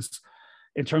mornings.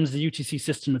 In terms of the UTC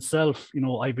system itself, you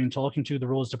know, I've been talking to the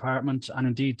roads department and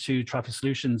indeed to Traffic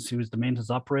Solutions, who is the maintenance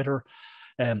operator.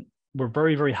 We're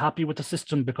very, very happy with the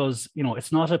system because, you know,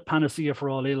 it's not a panacea for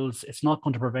all ills. It's not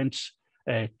going to prevent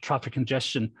traffic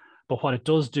congestion, but what it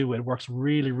does do, it works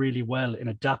really, really well in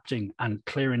adapting and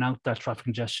clearing out that traffic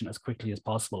congestion as quickly as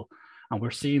possible. And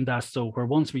we're seeing that. So where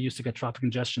once we used to get traffic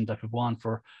congestion that could go on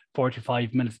for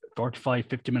 45 minutes, 45,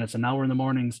 50 minutes, an hour in the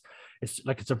mornings, it's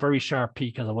a very sharp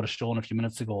peak, as I would have shown a few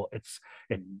minutes ago.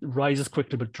 It rises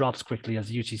quickly, but drops quickly as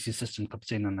the UTC system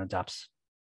comes in and adapts.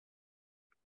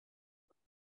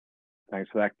 Thanks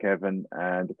for that, Kevin.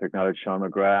 And to acknowledge Sean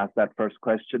McGrath, that first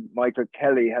question. Michael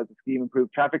Kelly, has the scheme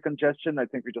improved traffic congestion? I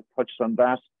think we just touched on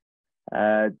that.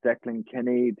 Declan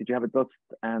Kenny, did you have a dust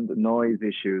and noise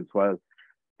issues while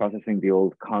processing the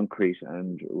old concrete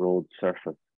and road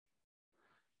surface?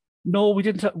 No, we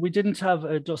didn't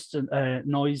have dust and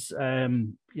noise.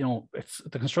 You know,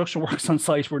 the construction works on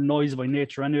site were noisy by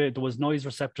nature anyway. There was noise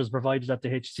receptors provided at the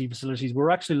HC facilities.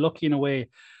 We're actually lucky in a way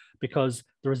because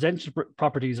the residential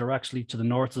properties are actually to the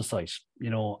north of the site,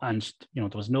 you know, and, you know,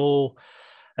 there was no,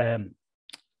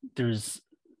 there's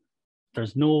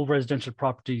no residential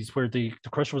properties where the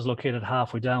crusher was located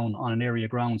halfway down on an area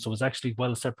ground. So it was actually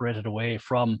well separated away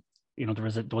from, you know, there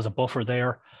was a buffer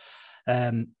there.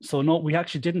 So no, we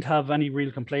actually didn't have any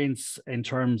real complaints in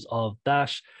terms of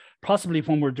that. Possibly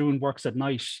when we're doing works at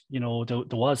night, you know, there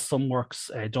was some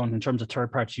works done in terms of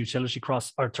third-party utility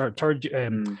cross or third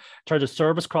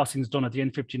service crossings done at the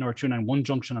N15 R291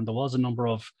 junction, and there was a number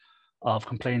of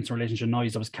complaints in relation to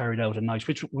noise that was carried out at night,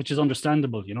 which is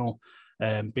understandable, you know,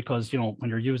 because, you know, when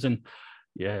you're using,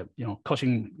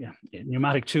 cutting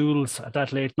pneumatic tools at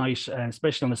that late night,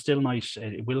 especially on a still night,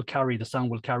 the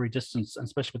sound will carry distance, and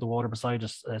especially with the water beside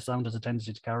us, sound has a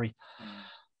tendency to carry.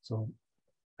 So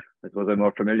I suppose I'm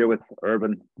more familiar with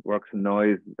urban works and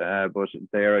noise, but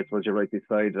there, I suppose you're right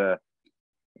beside the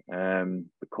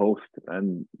coast.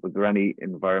 And was there any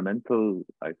environmental,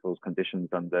 I suppose, conditions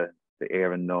on the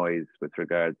air and noise with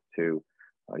regards to,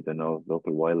 I don't know,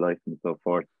 local wildlife and so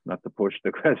forth? Not to push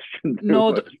the question too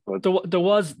much, but there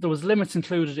was limits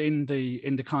included in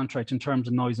the contract in terms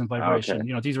of noise and vibration. Okay.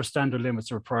 You know, these were standard limits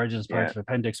that were provided as part of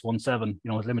Appendix 1.7.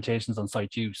 You know, limitations on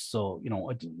site use. So, you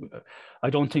know, I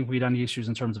don't think we had any issues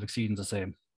in terms of exceeding the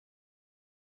same.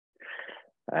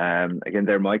 Again,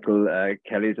 there, Michael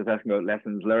Kelly is just asking about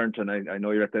lessons learned, and I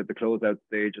know you're at the closeout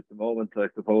stage at the moment, so I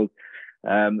suppose.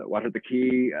 What are the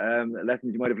key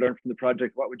lessons you might have learned from the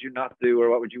project? What would you not do, or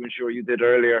what would you ensure you did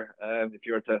earlier if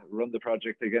you were to run the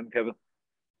project again, Kevin?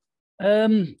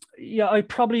 I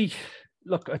probably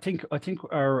look. I think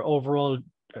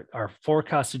our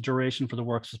forecasted duration for the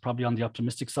works was probably on the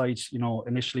optimistic side. You know,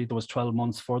 initially there was 12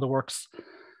 months for the works.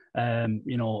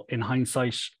 You know, in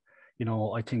hindsight, you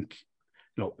know, I think,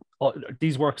 you know,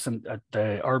 these works and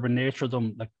the urban nature of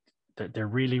them, like they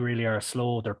really, really are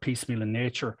slow. They're piecemeal in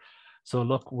nature. So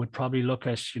look, we'd probably look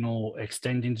at, you know,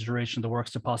 extending the duration of the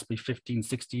works to possibly 15,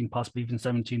 16, possibly even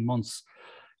 17 months.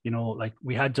 You know, like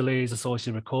we had delays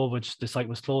associated with COVID. The site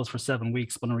was closed for 7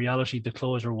 weeks, but in reality, the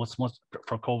closure was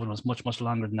for COVID was much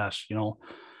longer than that, you know.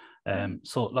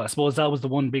 So I suppose that was the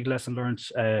one big lesson learned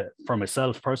for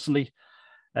myself personally.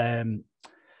 You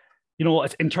know,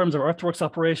 in terms of earthworks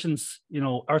operations, you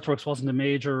know, earthworks wasn't a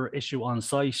major issue on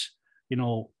site. You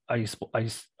know,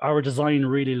 our design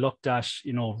really looked at,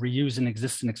 you know, reusing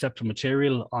existing accepted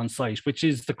material on site, which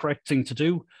is the correct thing to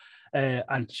do,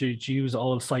 and to use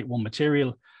all Site 1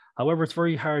 material. However, it's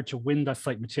very hard to win that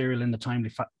site material in the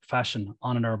timely fashion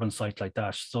on an urban site like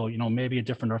that. So, you know, maybe a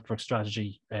different earthwork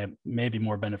strategy may be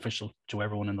more beneficial to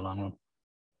everyone in the long run.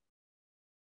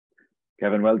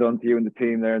 Kevin, well done to you and the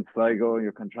team there in Sligo,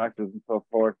 your contractors and so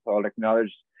forth, all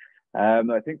acknowledged. I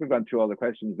think we've gone through all the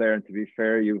questions there, and to be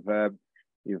fair, you've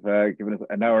given us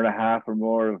an hour and a half or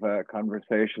more of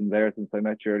conversation there since I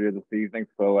met you earlier this evening.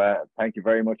 So thank you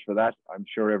very much for that. I'm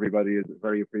sure everybody is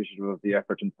very appreciative of the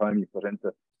effort and time you put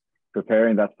into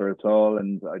preparing that for us all.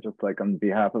 And I just like, on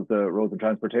behalf of the Roads and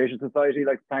Transportation Society,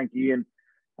 like to thank Ian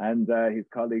and his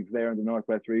colleagues there in the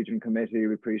Northwest Region Committee.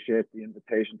 We appreciate the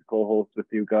invitation to co-host with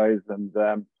you guys, and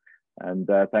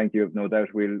thank you. No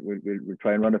doubt we'll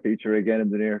try and run a feature again in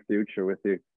the near future with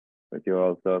you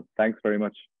all. So thanks very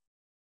much.